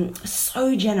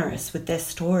so generous with their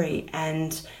story,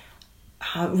 and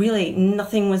really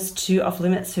nothing was too off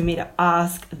limits for me to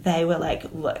ask. They were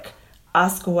like, look,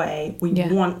 ask away. We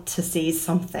want to see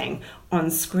something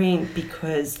on screen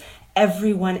because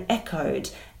everyone echoed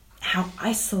how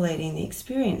isolating the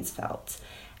experience felt.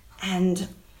 And,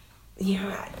 you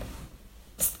know,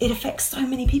 it affects so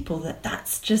many people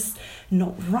that's just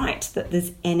not right, that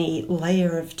there's any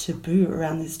layer of taboo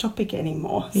around this topic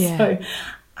anymore. Yeah. So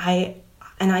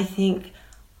I think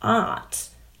art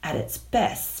at its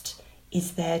best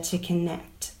is there to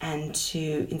connect and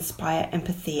to inspire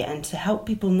empathy and to help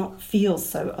people not feel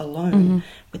so alone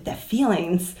with their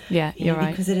feelings. Yeah, you're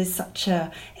right. Because it is such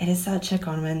a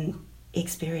common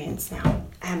experience now.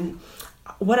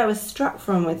 What I was struck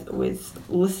from with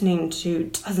listening to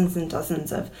dozens and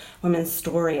dozens of women's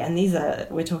story, and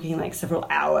we're talking like several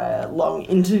hour long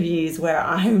interviews where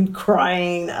I'm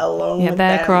crying along with them.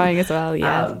 Yeah, they're crying as well,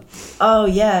 yeah.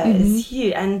 It's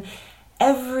huge. And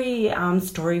every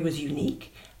story was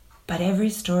unique, but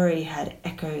every story had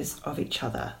echoes of each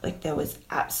other. Like there was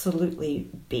absolutely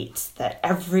beats that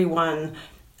everyone...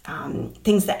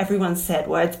 things that everyone said,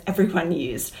 words everyone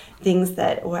used, things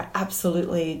that were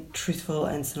absolutely truthful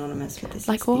and synonymous with this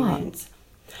experience.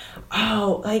 What?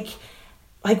 Oh,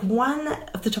 like one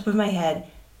off the top of my head,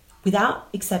 without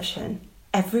exception,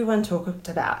 everyone talked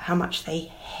about how much they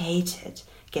hated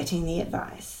getting the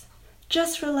advice.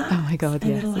 Just relax. Oh my God,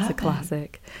 yes, it's a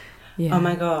classic. Yeah. Oh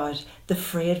my God, the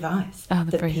free advice. Oh,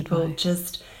 the free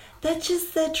advice.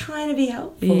 They're trying to be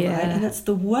helpful, right? And that's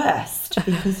the worst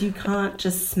because you can't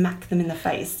just smack them in the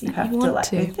face. You have to go,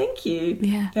 thank you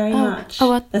very much.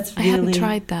 That's really I haven't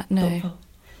tried that, no. Thoughtful.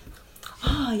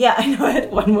 Oh, yeah, I know. I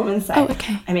had one woman say,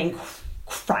 okay. I mean,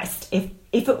 Christ, if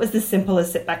it was as simple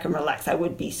as sit back and relax, I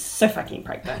would be so fucking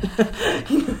pregnant.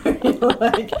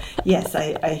 Like, yes,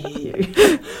 I hear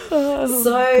you. Oh,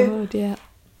 so God, yeah.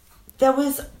 There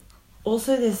was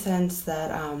also this sense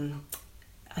that...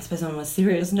 I suppose on a more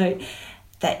serious note,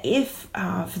 that if,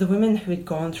 for the women who had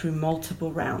gone through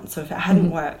multiple rounds, so if it hadn't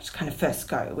worked kind of first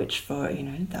go, which for,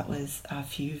 that was a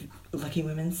few lucky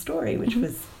women's story, which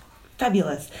was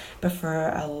fabulous, but for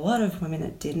a lot of women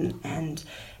it didn't, and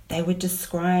they would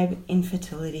describe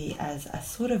infertility as a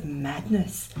sort of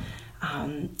madness,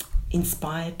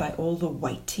 inspired by all the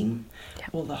waiting,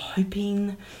 all the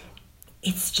hoping.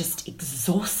 It's just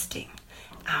exhausting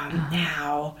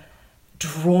how...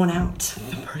 drawn out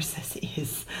the process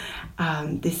is.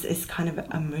 This is kind of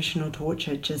emotional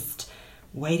torture, just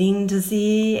waiting to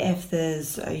see if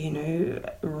there's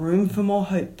room for more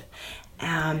hope.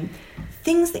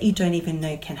 Things that you don't even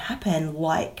know can happen,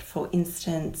 like for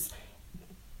instance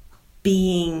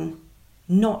being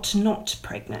not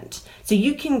pregnant. So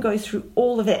you can go through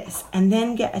all of this and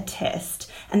then get a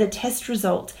test, and the test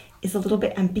result is a little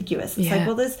bit ambiguous. It's like,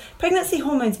 well, there's pregnancy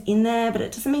hormones in there, but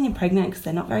it doesn't mean you're pregnant because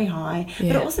they're not very high.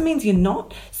 Yeah. But it also means you're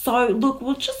not. So, look,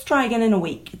 we'll just try again in a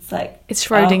week. It's like... It's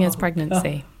Schrodinger's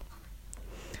pregnancy.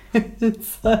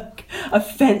 It's like a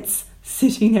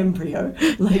fence-sitting embryo.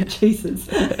 Like, Jesus.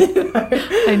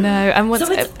 I know. And once,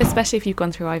 especially if you've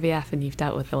gone through IVF and you've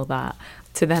dealt with all that,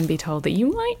 to then be told that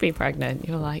you might be pregnant,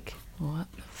 you're like,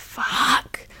 what the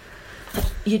fuck?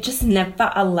 You're just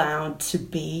never allowed to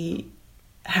be...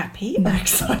 happy or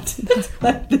excited.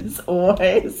 Like there's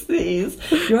always these,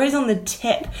 you're always on the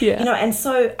tip, and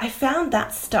so I found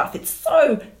that stuff, it's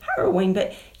so harrowing,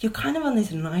 but you're kind of on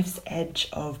this knife's edge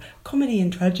of comedy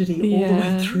and tragedy all the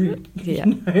way through.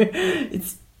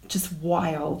 It's just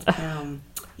wild. I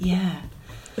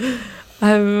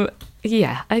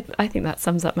think that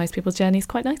sums up most people's journeys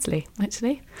quite nicely,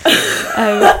 actually.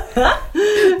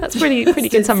 That's pretty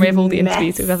good summary of all the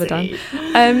interviews we've ever done.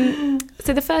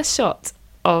 So the first shot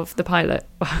of the pilot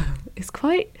is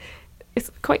quite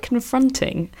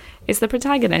confronting. It's the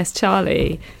protagonist,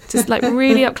 Charlie, just like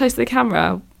really up close to the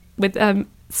camera with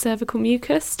cervical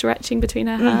mucus stretching between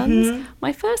her hands.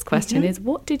 My first question is,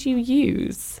 what did you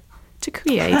use to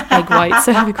create egg white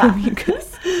cervical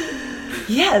mucus?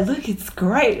 Yeah, look, it's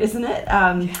great, isn't it?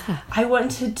 I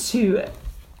wanted to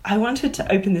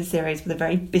open the series with a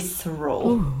very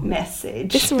visceral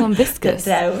message. Visceral and viscous.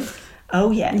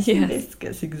 Oh, yes,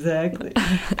 viscous, exactly.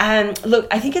 And look,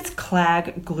 I think it's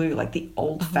clag glue, like the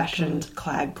old-fashioned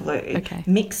clag glue,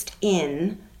 mixed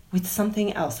in with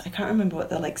something else. I can't remember what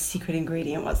the secret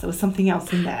ingredient was. There was something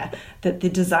else in there that the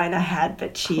designer had,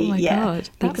 but she, God,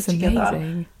 that was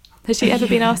amazing. Has she ever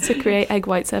been asked to create egg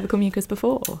white cervical mucus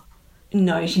before?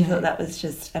 No, she thought that was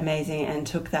just amazing and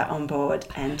took that on board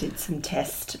and did some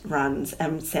test runs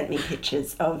and sent me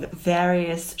pictures of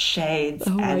various shades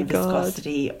and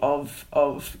viscosity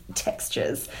of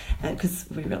textures, because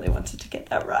we really wanted to get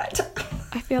that right.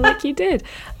 I feel like you did.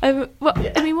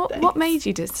 What made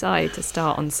you decide to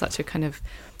start on such a kind of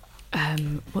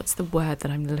what's the word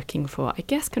that I'm looking for? I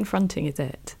guess confronting is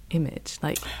it. Image,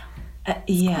 like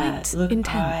look,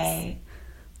 intense.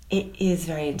 It is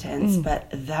very intense, but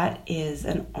that is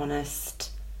an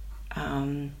honest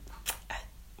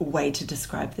way to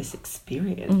describe this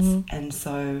experience. And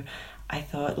so I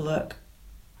thought, look,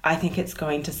 I think it's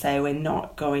going to say we're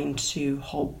not going to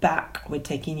hold back. We're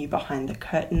taking you behind the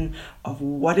curtain of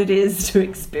what it is to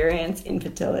experience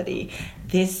infertility.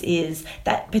 This is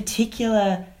that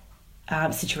particular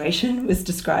situation was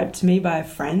described to me by a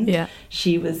friend. Yeah.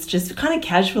 She was just kind of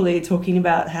casually talking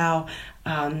about how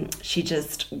she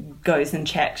just goes and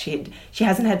checks. She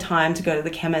hasn't had time to go to the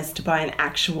chemist to buy an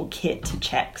actual kit to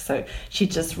check, so she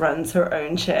just runs her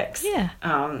own checks. Yeah.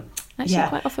 Actually,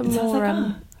 quite often And so I was more.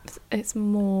 like, It's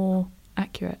more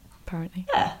accurate, apparently.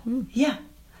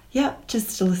 Yeah,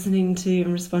 just listening to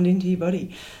and responding to your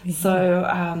body. So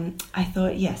I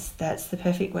thought, yes, that's the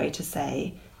perfect way to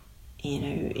say, you're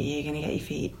going to get your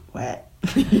feet wet.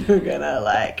 You're going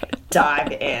to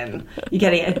dive in. You're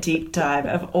getting a deep dive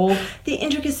of all the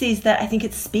intricacies that I think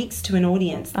it speaks to an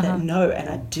audience that know and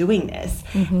are doing this.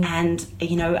 And,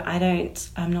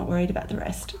 I'm not worried about the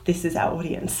rest. This is our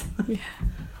audience. Yeah.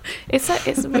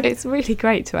 It's really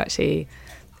great to actually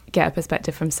get a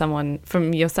perspective from someone,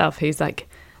 from yourself, who's I'm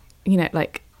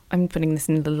putting this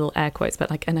in the little air quotes, but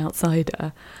like an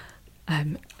outsider.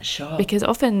 Sure. Because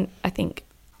often I think,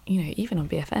 even on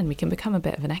BFN, we can become a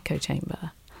bit of an echo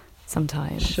chamber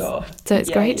sometimes. Sure. So it's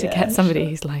great to get somebody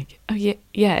who's like, oh yeah,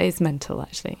 it is mental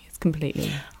actually. It's completely.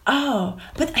 Oh,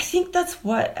 but I think that's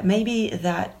what maybe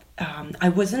that I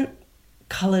wasn't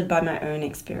coloured by my own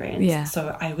experience. Yeah.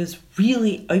 So I was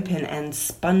really open and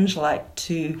sponge-like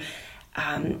to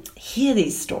hear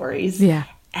these stories. Yeah.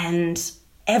 And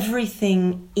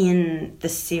everything in the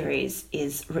series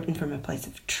is written from a place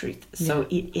of truth. So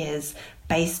it is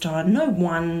based on no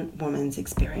one woman's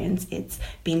experience. It's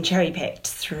been cherry-picked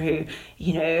through,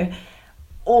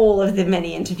 all of the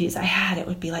many interviews I had. It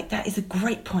would be like, that is a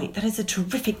great point. That is a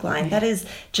terrific line. That is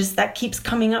just, that keeps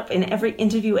coming up in every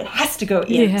interview. It has to go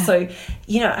in. Yeah. So,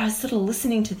 I was sort of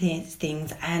listening to these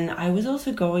things, and I was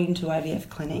also going to IVF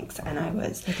clinics, and I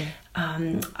was,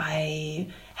 I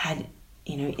had,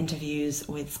 interviews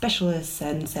with specialists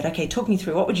and said, okay, talk me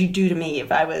through, what would you do to me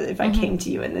if I came to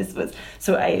you and this was,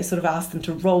 so I sort of asked them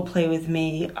to role play with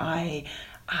me. I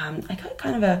got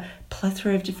kind of a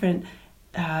plethora of different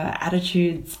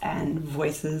attitudes and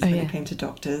voices when it came to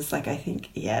doctors. I think,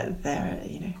 they're,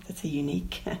 that's a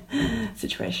unique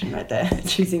situation right there,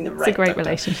 choosing the right It's a great doctor.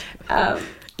 relationship.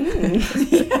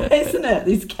 Isn't it?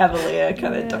 These cavalier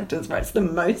kind of doctors, right? It's the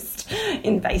most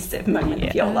invasive moment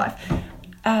of your life.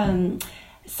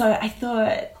 So I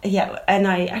thought, and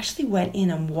I actually went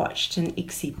in and watched an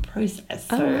ICSI process.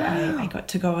 So I got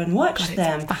to go and watch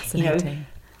them. Fascinating.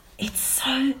 It's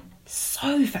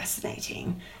so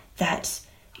fascinating that,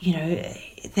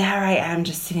 there I am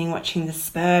just sitting watching the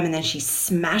sperm, and then she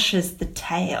smashes the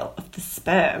tail of the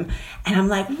sperm. And I'm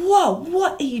like, whoa,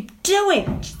 what are you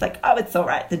doing? She's like, oh, it's all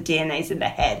right. The DNA's in the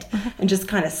head, and just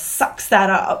kind of sucks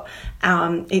that up.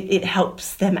 It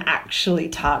helps them actually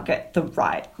target the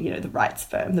right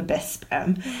sperm, the best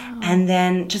sperm. Wow. And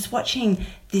then just watching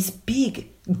this big,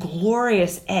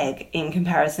 glorious egg in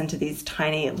comparison to these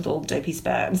tiny little dopey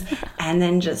sperms, and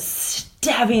then just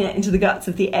stabbing it into the guts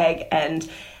of the egg, and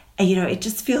it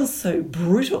just feels so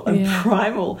brutal and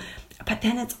primal. But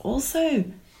then it's also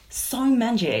so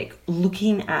magic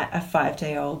looking at a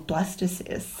 5-day-old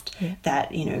blastocyst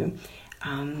that the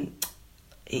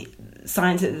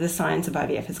science of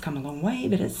IVF has come a long way,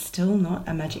 but it's still not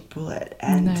a magic bullet.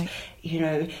 And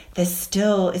there's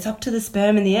still, it's up to the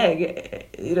sperm and the egg.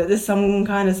 There's some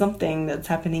kind of something that's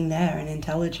happening there, an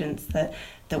intelligence that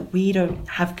we don't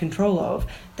have control of,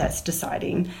 that's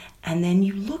deciding. And then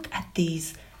you look at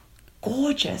these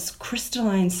gorgeous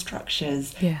crystalline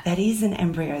structures that is an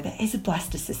embryo, that is a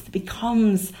blastocyst, that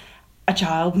becomes a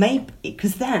child, maybe,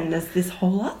 because then there's this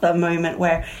whole other moment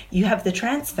where you have the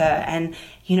transfer, and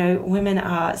women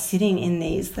are sitting in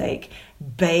these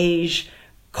beige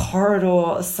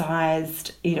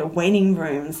corridor-sized, waiting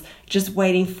rooms, just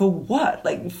waiting for what?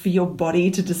 For your body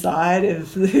to decide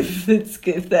if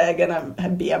they're gonna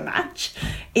be a match.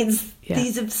 It's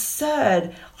these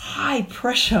absurd,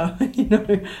 high-pressure,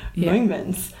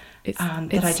 moments that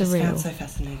I just found so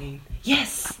fascinating.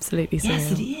 Yes, absolutely surreal.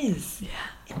 Yes, it is. Yeah,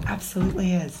 it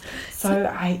absolutely is. So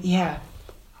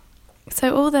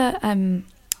So all the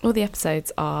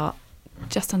episodes are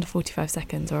just under 45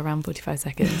 seconds, or around 45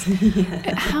 seconds.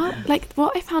 How,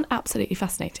 what I found absolutely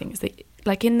fascinating is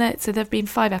that, so there have been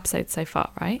 5 episodes so far,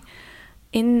 right?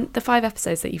 In the 5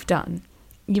 episodes that you've done,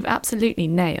 you've absolutely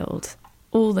nailed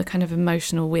all the kind of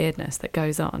emotional weirdness that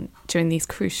goes on during these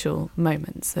crucial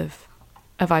moments of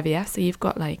IVF. So you've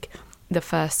got like the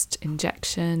first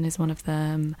injection is one of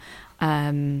them.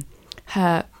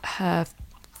 Her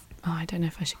I don't know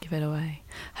if I should give it away.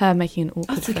 Her making an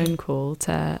awkward phone call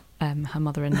to her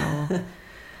mother-in-law.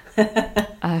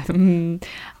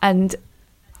 And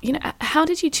you know, how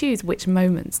did you choose which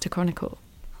moments to chronicle?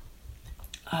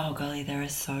 Oh golly, there are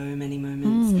so many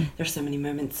moments. There are so many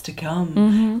moments to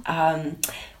come.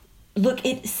 Look,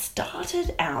 it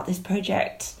started out, this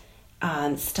project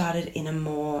started in a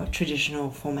more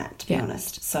traditional format, to be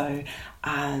honest. So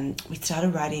we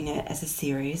started writing it as a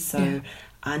series. So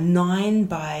 9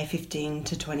 by 15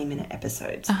 to 20 minute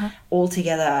episodes.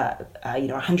 Altogether,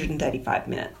 135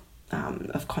 minutes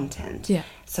of content. Yeah.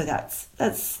 So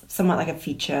that's somewhat like a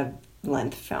feature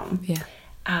length film. Yeah.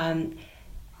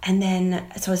 And then,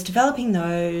 so I was developing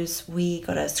those. We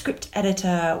got a script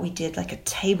editor. We did like a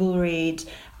table read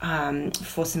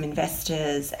for some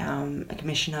investors, a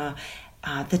commissioner.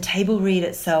 The table read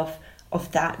itself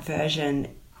of that version,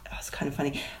 it was kind of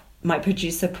funny. My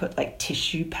producer put like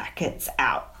tissue packets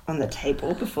out on the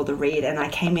table before the read, and I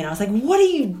came in, I was like, what are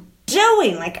you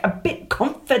doing? Like a bit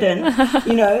confident,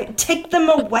 take them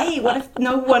away. What if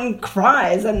no one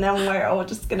cries and then we're all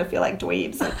just going to feel like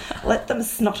dweebs and let them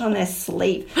snot on their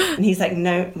sleeve? And he's like,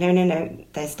 no,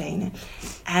 they're staying there.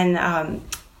 And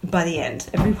by the end,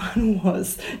 everyone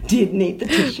did need the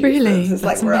tissue. Really? It was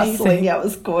like rustling. Yeah, it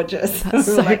was gorgeous. That's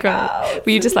so like, great. Oh,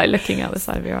 were you just like looking out the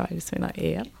side of your eye, just being like,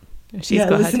 yeah. She's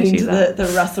got listening her to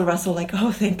the rustle, like,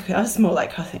 oh, thank God. I was more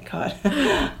like, oh, thank God.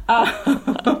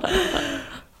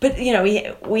 But,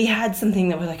 we had something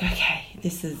that was like, okay,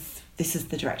 this is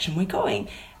the direction we're going.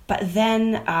 But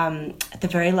then at the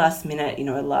very last minute,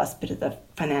 the last bit of the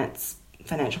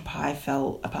financial pie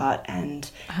fell apart,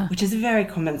 and which is a very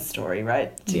common story,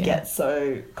 right, to get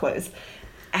so close.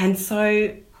 And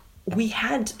so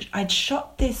I'd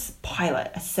shot this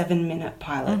pilot, a 7-minute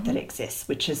pilot that exists,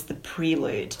 which is the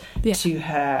prelude to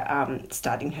her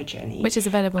starting her journey. Which is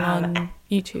available on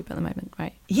YouTube at the moment,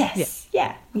 right? Yes,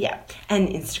 yeah. And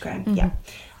Instagram,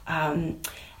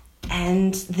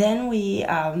 and then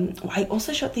I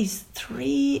also shot these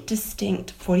 3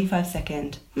 distinct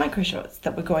 45-second micro shorts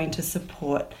that were going to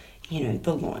support,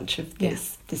 the launch of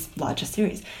this larger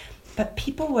series. But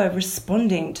people were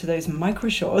responding to those micro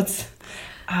shorts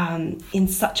in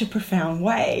such a profound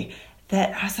way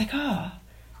that I was like, oh,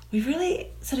 we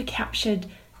really sort of captured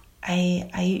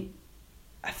a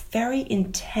very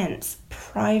intense,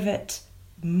 private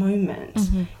moment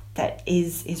that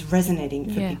is resonating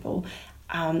for people.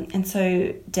 And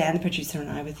so Dan, the producer, and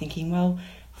I were thinking, well,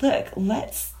 look,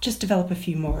 let's just develop a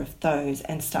few more of those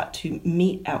and start to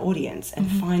meet our audience and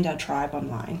find our tribe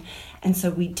online. And so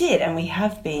we did, and we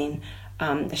have been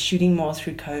shooting more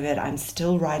through COVID. I'm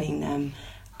still writing them.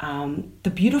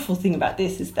 The beautiful thing about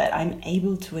this is that I'm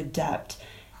able to adapt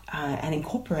and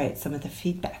incorporate some of the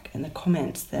feedback and the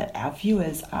comments that our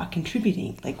viewers are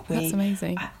contributing. Like we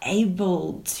are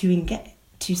able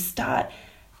to start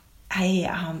a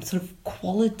sort of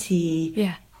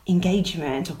quality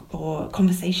engagement or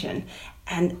conversation,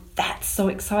 and that's so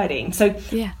exciting. So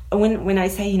when I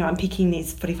say I'm picking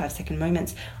these 45-second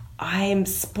moments, I am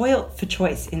spoilt for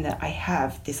choice in that I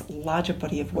have this larger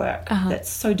body of work that's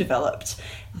so developed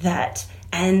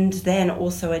and then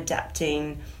also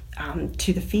adapting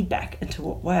to the feedback and to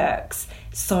what works.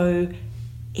 So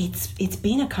it's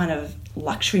been a kind of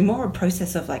luxury, more a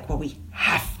process of like, well, we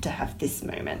have to have this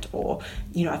moment, or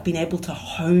I've been able to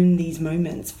hone these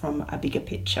moments from a bigger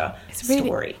picture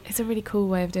story. It's a really cool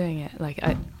way of doing it. Like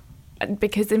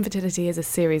because infertility is a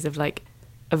series of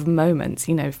moments,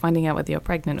 finding out whether you're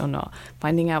pregnant or not,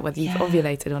 finding out whether you've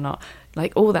ovulated or not,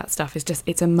 like all that stuff is just,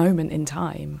 it's a moment in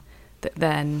time that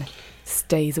then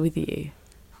stays with you.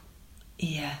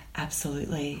 Yeah,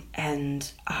 absolutely.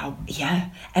 And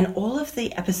and all of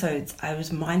the episodes, I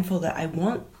was mindful that I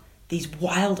want these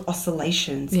wild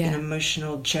oscillations in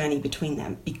emotional journey between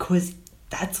them, because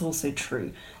that's also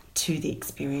true to the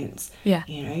experience. Yeah.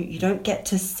 You don't get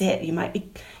to sit, you might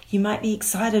be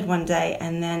excited one day,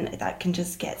 and then that can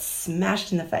just get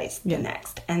smashed in the face the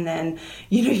next. And then,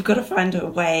 you've got to find a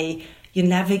way, you're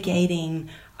navigating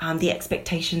the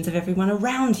expectations of everyone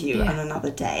around you on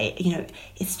another day.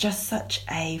 It's just such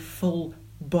a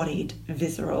full-bodied,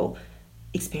 visceral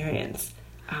experience.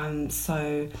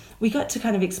 So we got to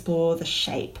kind of explore the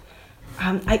shape.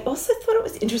 I also thought it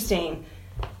was interesting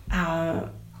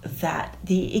that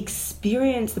the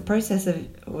experience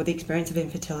of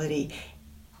infertility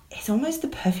is almost the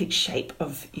perfect shape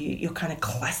of your kind of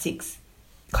classic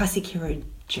hero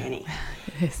journey.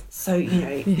 Yes. So,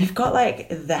 you've got like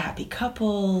the happy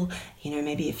couple,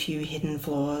 maybe a few hidden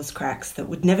flaws, cracks that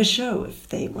would never show if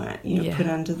they weren't, put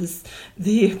under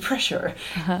the pressure.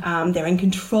 They're in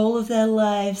control of their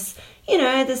lives.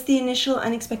 There's the initial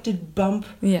unexpected bump,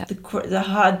 the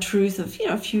hard truth of,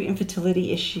 a few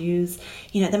infertility issues.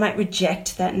 They might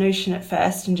reject that notion at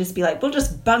first and just be like, we'll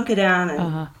just bunker down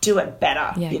and do it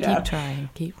better. Yeah,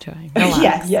 keep trying.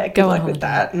 Relax. Good luck with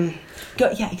that. And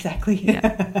exactly.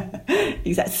 Yeah.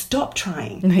 Exactly. Stop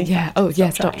trying.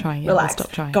 Stop trying. Relax.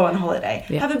 Stop trying. Go on holiday.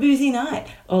 Yeah. Have a boozy night.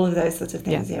 All of those sorts of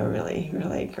things. Yeah, really,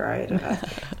 really great.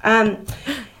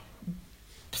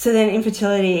 So then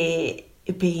infertility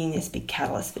being this big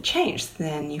catalyst for change,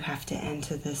 then you have to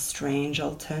enter this strange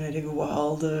alternative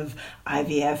world of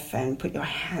IVF and put your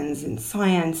hands in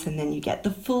science, and then you get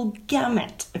the full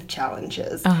gamut of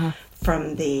challenges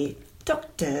from the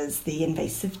doctors, the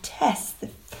invasive tests, the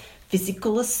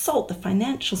physical assault, the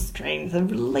financial strain, the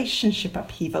relationship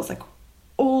upheavals, like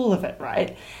all of it,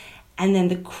 right? And then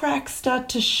the cracks start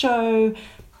to show,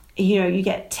 you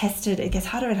get tested, it gets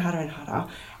harder and harder and harder,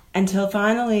 until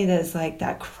finally there's like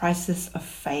that crisis of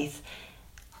faith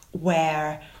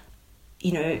where,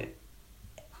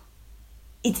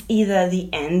 it's either the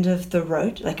end of the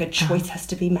road, like a choice has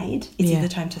to be made. It's either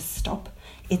time to stop,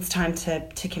 it's time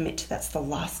to commit to that's the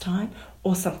last time,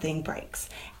 or something breaks.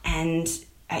 And,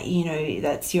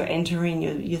 that's you're entering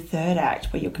your third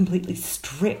act where you're completely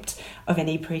stripped of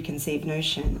any preconceived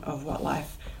notion of what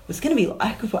life was going to be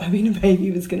like, of what having a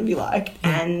baby was going to be like,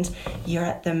 and you're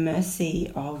at the mercy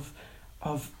of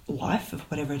life, of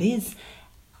whatever it is.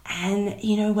 And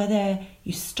whether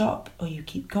you stop or you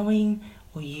keep going,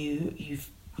 or you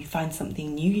find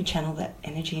something new, you channel that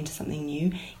energy into something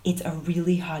new, it's a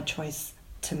really hard choice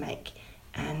to make.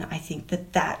 And I think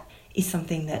that is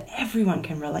something that everyone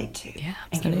can relate to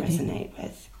and can resonate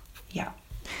with.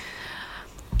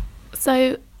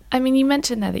 So you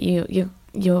mentioned there that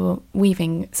you're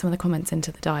weaving some of the comments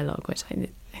into the dialogue, which I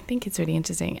think is really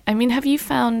interesting.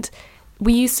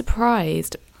 Were you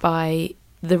surprised by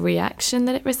the reaction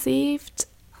that it received?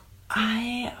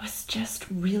 I was just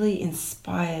really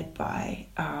inspired by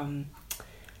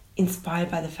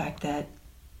the fact that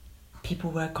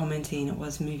people were commenting, it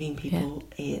was moving people,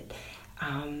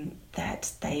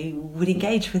 that they would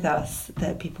engage with us,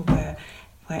 that people were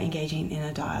engaging in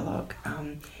a dialogue.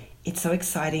 It's so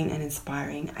exciting and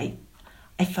inspiring.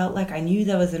 I felt like I knew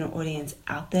there was an audience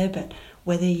out there, but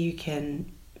whether you can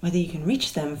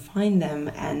reach them, find them,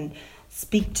 and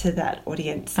speak to that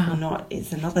audience or not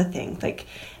is another thing. Like,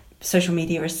 social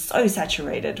media is so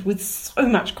saturated with so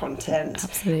much content.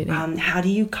 Absolutely. How do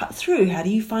you cut through? How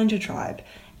do you find your tribe?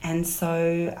 And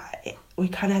so we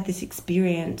kind of had this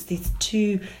experience, these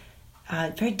two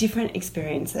very different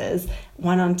experiences.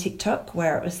 One on TikTok,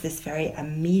 where it was this very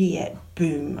immediate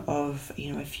boom of,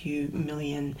 a few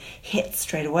million hits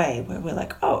straight away, where we're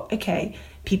like, oh, okay,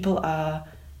 people are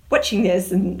watching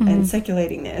this and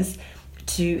circulating this,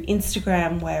 to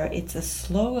Instagram, where it's a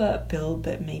slower build,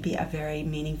 but maybe a very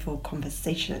meaningful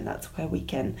conversation. That's where we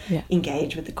can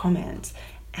engage with the comments.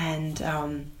 And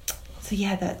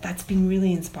that's been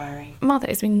really inspiring. Martha,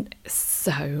 it's been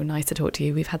so nice to talk to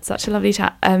you. We've had such a lovely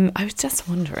chat. I was just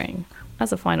wondering,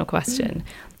 as a final question,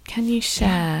 can you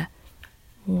share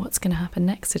what's going to happen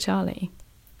next to Charlie?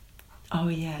 Oh,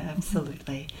 yeah,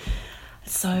 absolutely.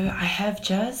 So I have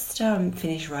just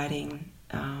finished writing,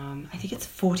 I think it's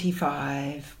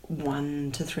 45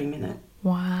 1 to 3 minute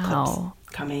clips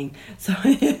coming. So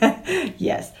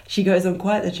yes, she goes on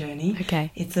quite the journey.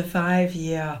 Okay. It's a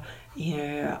 5-year,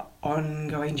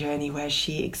 ongoing journey where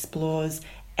she explores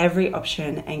every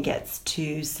option and gets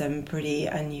to some pretty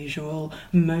unusual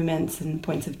moments and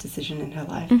points of decision in her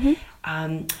life.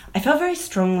 I felt very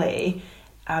strongly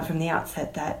from the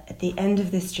outset that at the end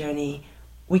of this journey,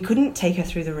 we couldn't take her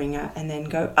through the ringer and then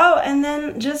go, and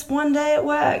then just one day it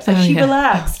worked. Like, she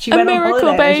relaxed. She went on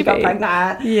holiday and she got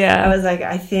pregnant. Yeah. I was like,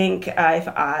 I think if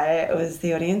I was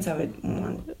the audience, I would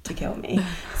want to kill me.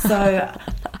 So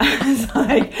I was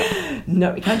like,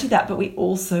 no, we can't do that. But we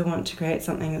also want to create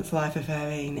something that's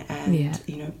life-affirming and,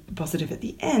 positive at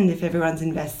the end. If everyone's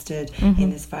invested in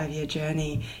this 5-year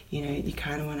journey, you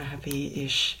kind of want a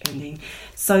happy-ish ending.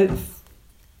 So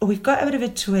we've got a bit of a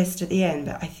twist at the end,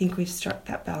 but I think we've struck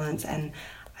that balance, and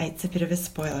it's a bit of a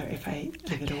spoiler if I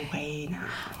give it away now.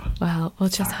 Well, we'll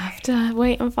just have to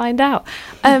wait and find out.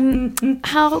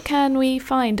 How can we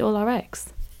find All Our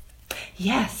Eggs?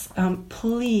 Yes,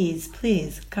 please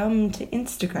come to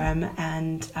Instagram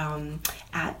and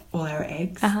at All Our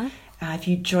Eggs. If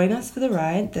you join us for the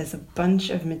ride, there's a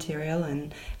bunch of material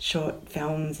and short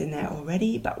films in there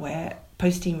already, but we're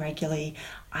posting regularly.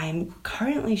 I'm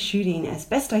currently shooting as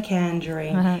best I can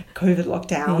during COVID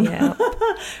lockdown.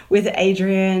 With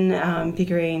Adrian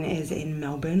Pickering is in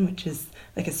Melbourne, which is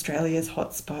like Australia's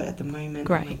hotspot at the moment.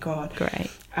 Great. Oh my God.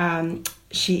 Great.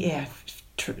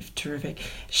 Terrific.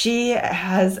 She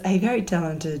has a very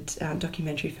talented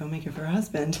documentary filmmaker for her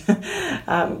husband.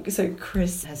 So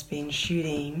Chris has been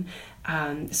shooting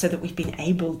so that we've been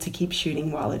able to keep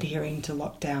shooting while adhering to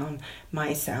lockdown.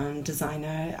 My sound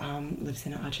designer lives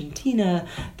in Argentina.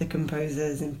 The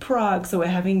composer's in Prague. So we're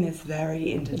having this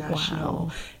very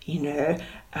international,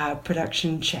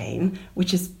 production chain,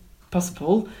 which is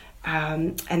possible.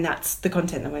 And that's the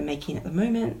content that we're making at the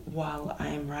moment while I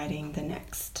am writing the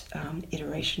next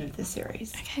iteration of the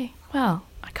series. Okay, well,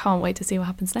 I can't wait to see what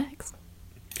happens next.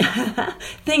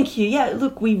 Thank you. Yeah,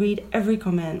 look, we read every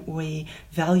comment. We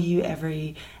value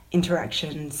every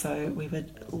interaction. So we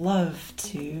would love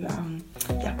to,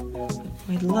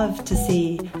 we'd love to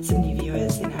see some new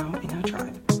viewers in our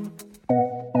tribe.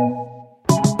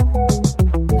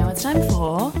 Now it's time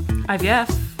for IVF.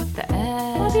 the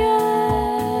IVF.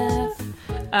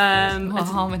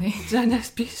 Harmony.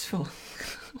 That's beautiful.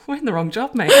 We're in the wrong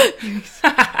job, mate.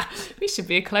 We should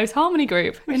be a close harmony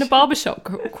group in a barbershop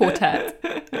quartet.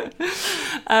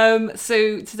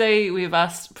 So today we've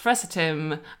asked Professor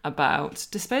Tim about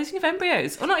disposing of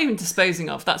embryos. Or not even disposing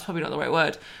of, that's probably not the right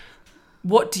word.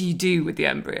 What do you do with the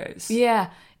embryos?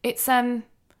 Yeah, it's I've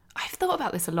thought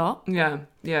about this a lot. Yeah,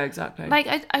 exactly.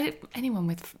 Like anyone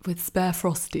with spare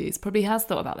frosties probably has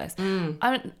thought about this.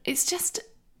 It's just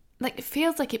like it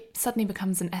feels like it suddenly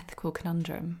becomes an ethical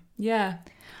conundrum. Yeah.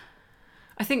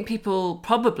 I think people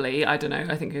probably, I don't know,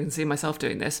 I think I can see myself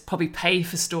doing this, probably pay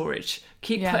for storage.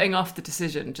 Keep putting off the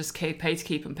decision, just pay to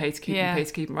keep them, pay to keep them, pay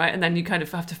to keep them, right? And then you kind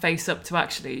of have to face up to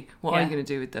actually, what are you going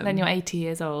to do with them? Then you're 80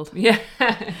 years old. Yeah,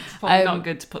 it's probably not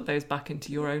good to put those back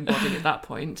into your own body at that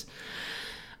point.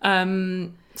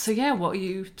 So yeah, what are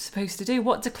you supposed to do?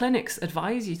 What do clinics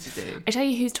advise you to do? I tell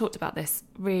you who's talked about this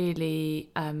really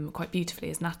quite beautifully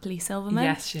is Natalie Silverman.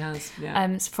 Yes, she has. Yeah.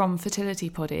 It's from Fertility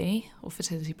Poddy or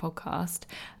Fertility Podcast.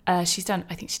 She's done,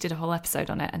 I think she did a whole episode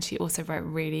on it, and she also wrote a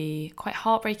really quite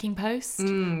heartbreaking post.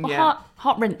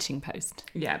 Heart-wrenching post.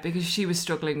 Yeah, because she was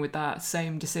struggling with that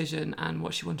same decision and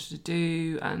what she wanted to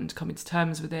do and coming to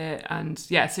terms with it. And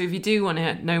yeah, so if you do want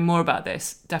to know more about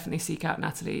this, definitely seek out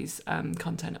Natalie's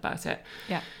content about it.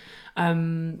 Yeah.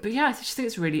 But yeah, I just think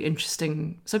it's a really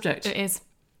interesting subject. It is.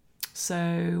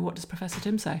 So what does Professor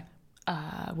Tim say?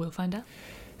 We'll find out.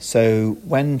 So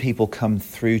when people come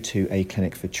through to a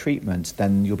clinic for treatment,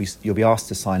 then you'll be asked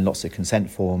to sign lots of consent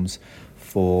forms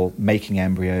for making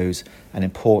embryos, and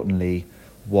importantly,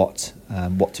 what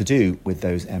to do with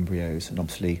those embryos. And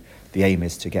obviously, the aim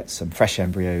is to get some fresh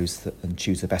embryos and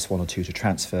choose the best one or two to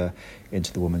transfer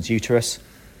into the woman's uterus.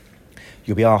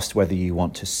 You'll be asked whether you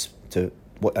want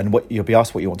you'll be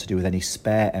asked what you want to do with any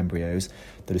spare embryos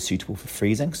that are suitable for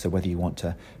freezing. So whether you want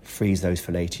to freeze those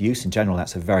for later use. In general,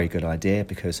 that's a very good idea,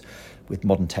 because with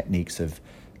modern techniques of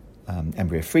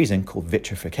embryo freezing called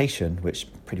vitrification, which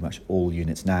pretty much all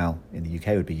units now in the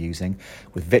UK would be using,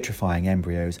 with vitrifying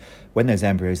embryos, when those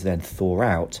embryos then thaw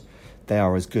out, they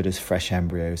are as good as fresh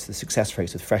embryos. The success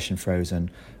rates with fresh and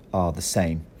frozen are the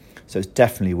same. So it's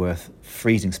definitely worth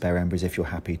freezing spare embryos if you're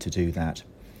happy to do that.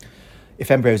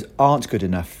 If embryos aren't good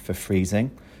enough for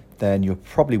freezing, then you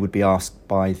probably would be asked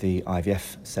by the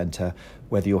IVF centre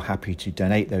whether you're happy to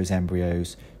donate those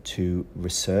embryos to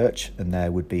research, and there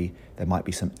might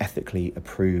be some ethically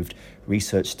approved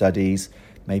research studies,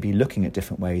 maybe looking at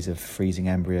different ways of freezing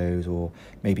embryos, or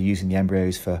maybe using the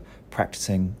embryos for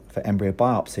practicing for embryo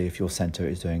biopsy if your centre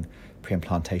is doing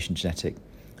pre-implantation genetic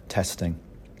testing.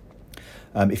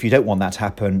 If you don't want that to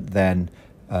happen, then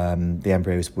the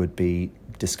embryos would be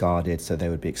discarded, so they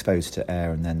would be exposed to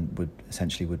air and then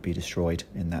would be destroyed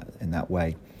in that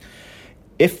way.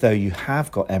 If, though, you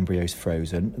have got embryos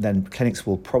frozen, then clinics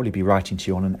will probably be writing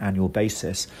to you on an annual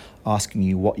basis, asking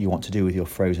you what you want to do with your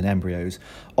frozen embryos.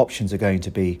 Options are going to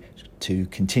be to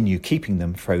continue keeping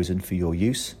them frozen for your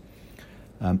use,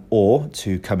 or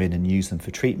to come in and use them for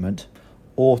treatment,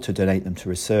 or to donate them to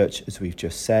research, as we've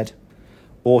just said,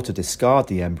 or to discard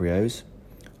the embryos,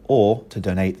 or to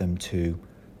donate them to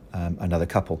another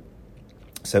couple.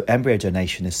 So embryo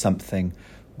donation is something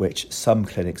which some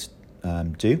clinics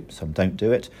do, some don't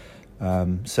do it.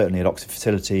 Certainly at Oxford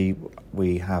Fertility,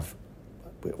 we're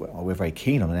very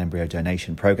keen on an embryo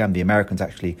donation program. The Americans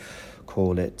actually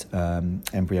call it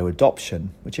embryo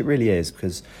adoption, which it really is,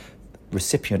 because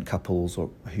recipient couples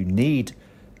who need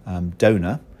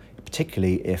donor,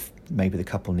 particularly if maybe the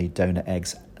couple need donor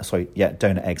eggs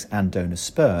and donor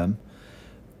sperm,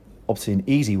 obviously an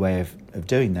easy way of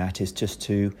doing that is just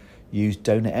to use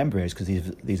donor embryos, because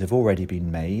these have already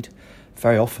been made.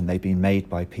 Very often they've been made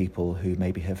by people who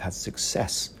maybe have had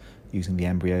success using the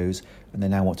embryos, and they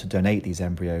now want to donate these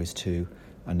embryos to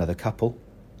another couple.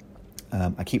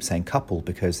 I keep saying couple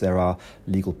because there are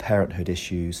legal parenthood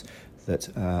issues that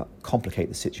complicate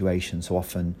the situation. So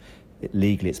often,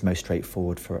 legally, it's most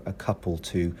straightforward for a couple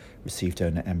to receive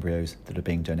donor embryos that are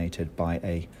being donated by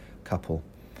a couple.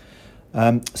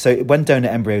 So when donor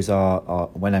embryos are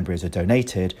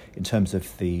donated, in terms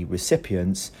of the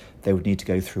recipients, they would need to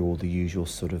go through all the usual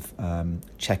sort of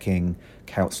checking,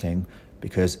 counselling,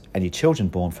 because any children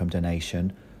born from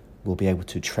donation will be able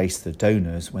to trace the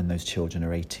donors when those children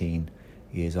are 18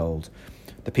 years old.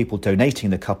 The people donating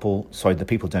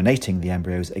the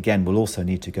embryos, again, will also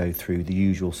need to go through the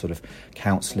usual sort of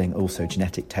counselling, also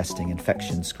genetic testing,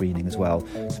 infection screening as well,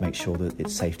 to make sure that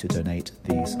it's safe to donate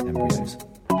these embryos.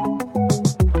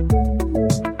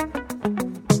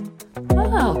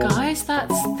 Well, guys,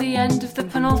 that's the end of the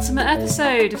penultimate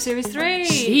episode of Series 3.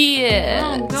 Cheers!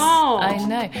 Oh, God. I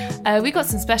know. We got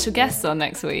some special guests on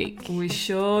next week. We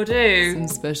sure do. Some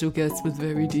special guests with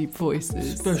very deep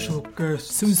voices. Special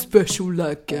guests. Some special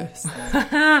guests.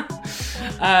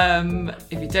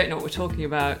 If you don't know what we're talking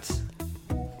about,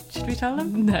 should we tell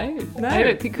them? No, I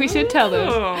don't think we should tell them.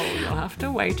 Oh, you'll have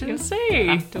to wait and see.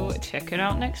 Have to check it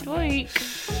out next week.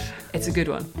 It's a good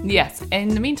one. Yes. In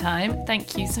the meantime,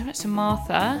 thank you so much to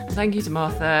Martha. Thank you to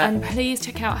Martha. And please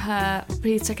check out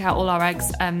All Our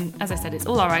Eggs. As I said, it's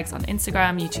All Our Eggs on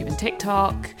Instagram, YouTube and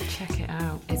TikTok. Check it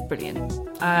out. It's brilliant.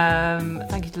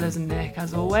 Thank you to Liz and Nick,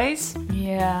 as always.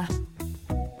 Yeah.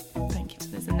 Thank you to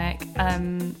Liz and Nick.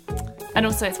 And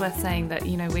also it's worth saying that,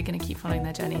 we're going to keep following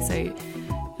their journey. So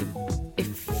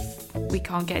if we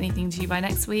can't get anything to you by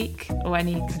next week, or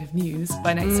any kind of news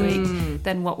by next week,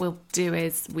 then what we'll do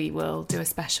is we will do a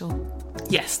special.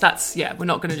 Yes, we're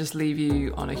not going to just leave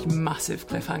you on a massive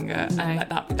cliffhanger and let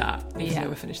that be that, even though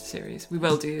we're finished the series. We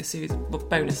will do a series of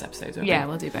bonus episodes, won't we? Yeah,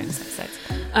 we'll do bonus episodes.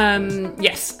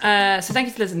 Yes, so thank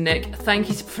you to Liz and Nick. Thank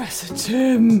you to Professor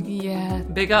Tim. Yeah.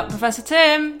 Big up Professor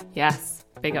Tim. Yes.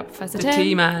 Big up Professor The Tim.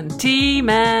 T-Man.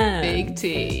 T-Man. Big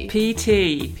T.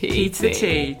 PT. Pizza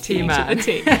T. T-Man.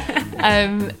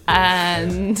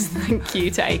 And thank you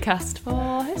to Acast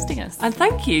for hosting us. And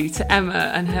thank you to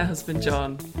Emma and her husband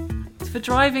John for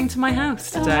driving to my house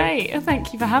today. Right.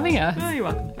 Thank you for having us. Oh, you're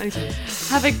welcome. Anytime.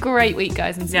 Have a great week,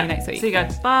 guys, and see you next week. See you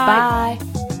guys. Bye. Bye.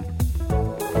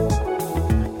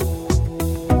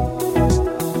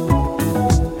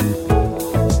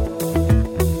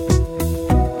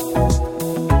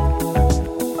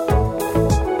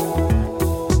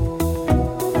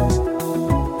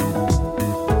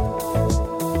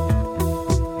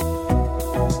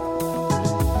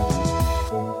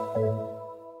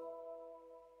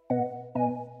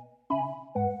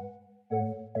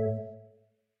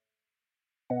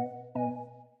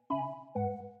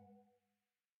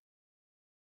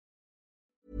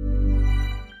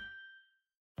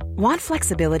 Want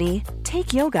flexibility?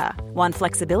 Take yoga. Want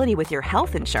flexibility with your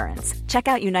health insurance? Check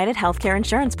out United Healthcare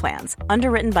Insurance Plans.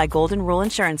 Underwritten by Golden Rule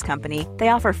Insurance Company, they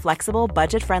offer flexible,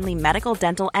 budget-friendly medical,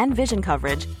 dental, and vision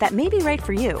coverage that may be right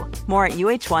for you. More at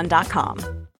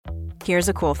uh1.com. Here's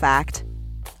a cool fact.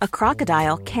 A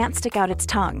crocodile can't stick out its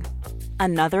tongue.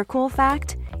 Another cool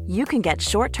fact, you can get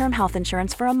short-term health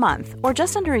insurance for a month or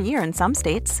just under a year in some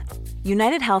states.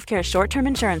 United Healthcare short-term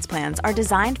insurance plans are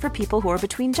designed for people who are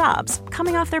between jobs,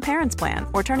 coming off their parents' plan,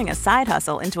 or turning a side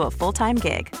hustle into a full-time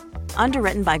gig.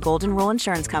 Underwritten by Golden Rule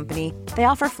Insurance Company, they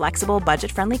offer flexible,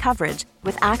 budget-friendly coverage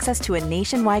with access to a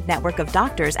nationwide network of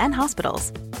doctors and hospitals.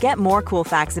 Get more cool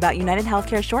facts about United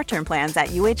Healthcare short-term plans at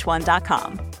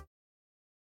uh1.com.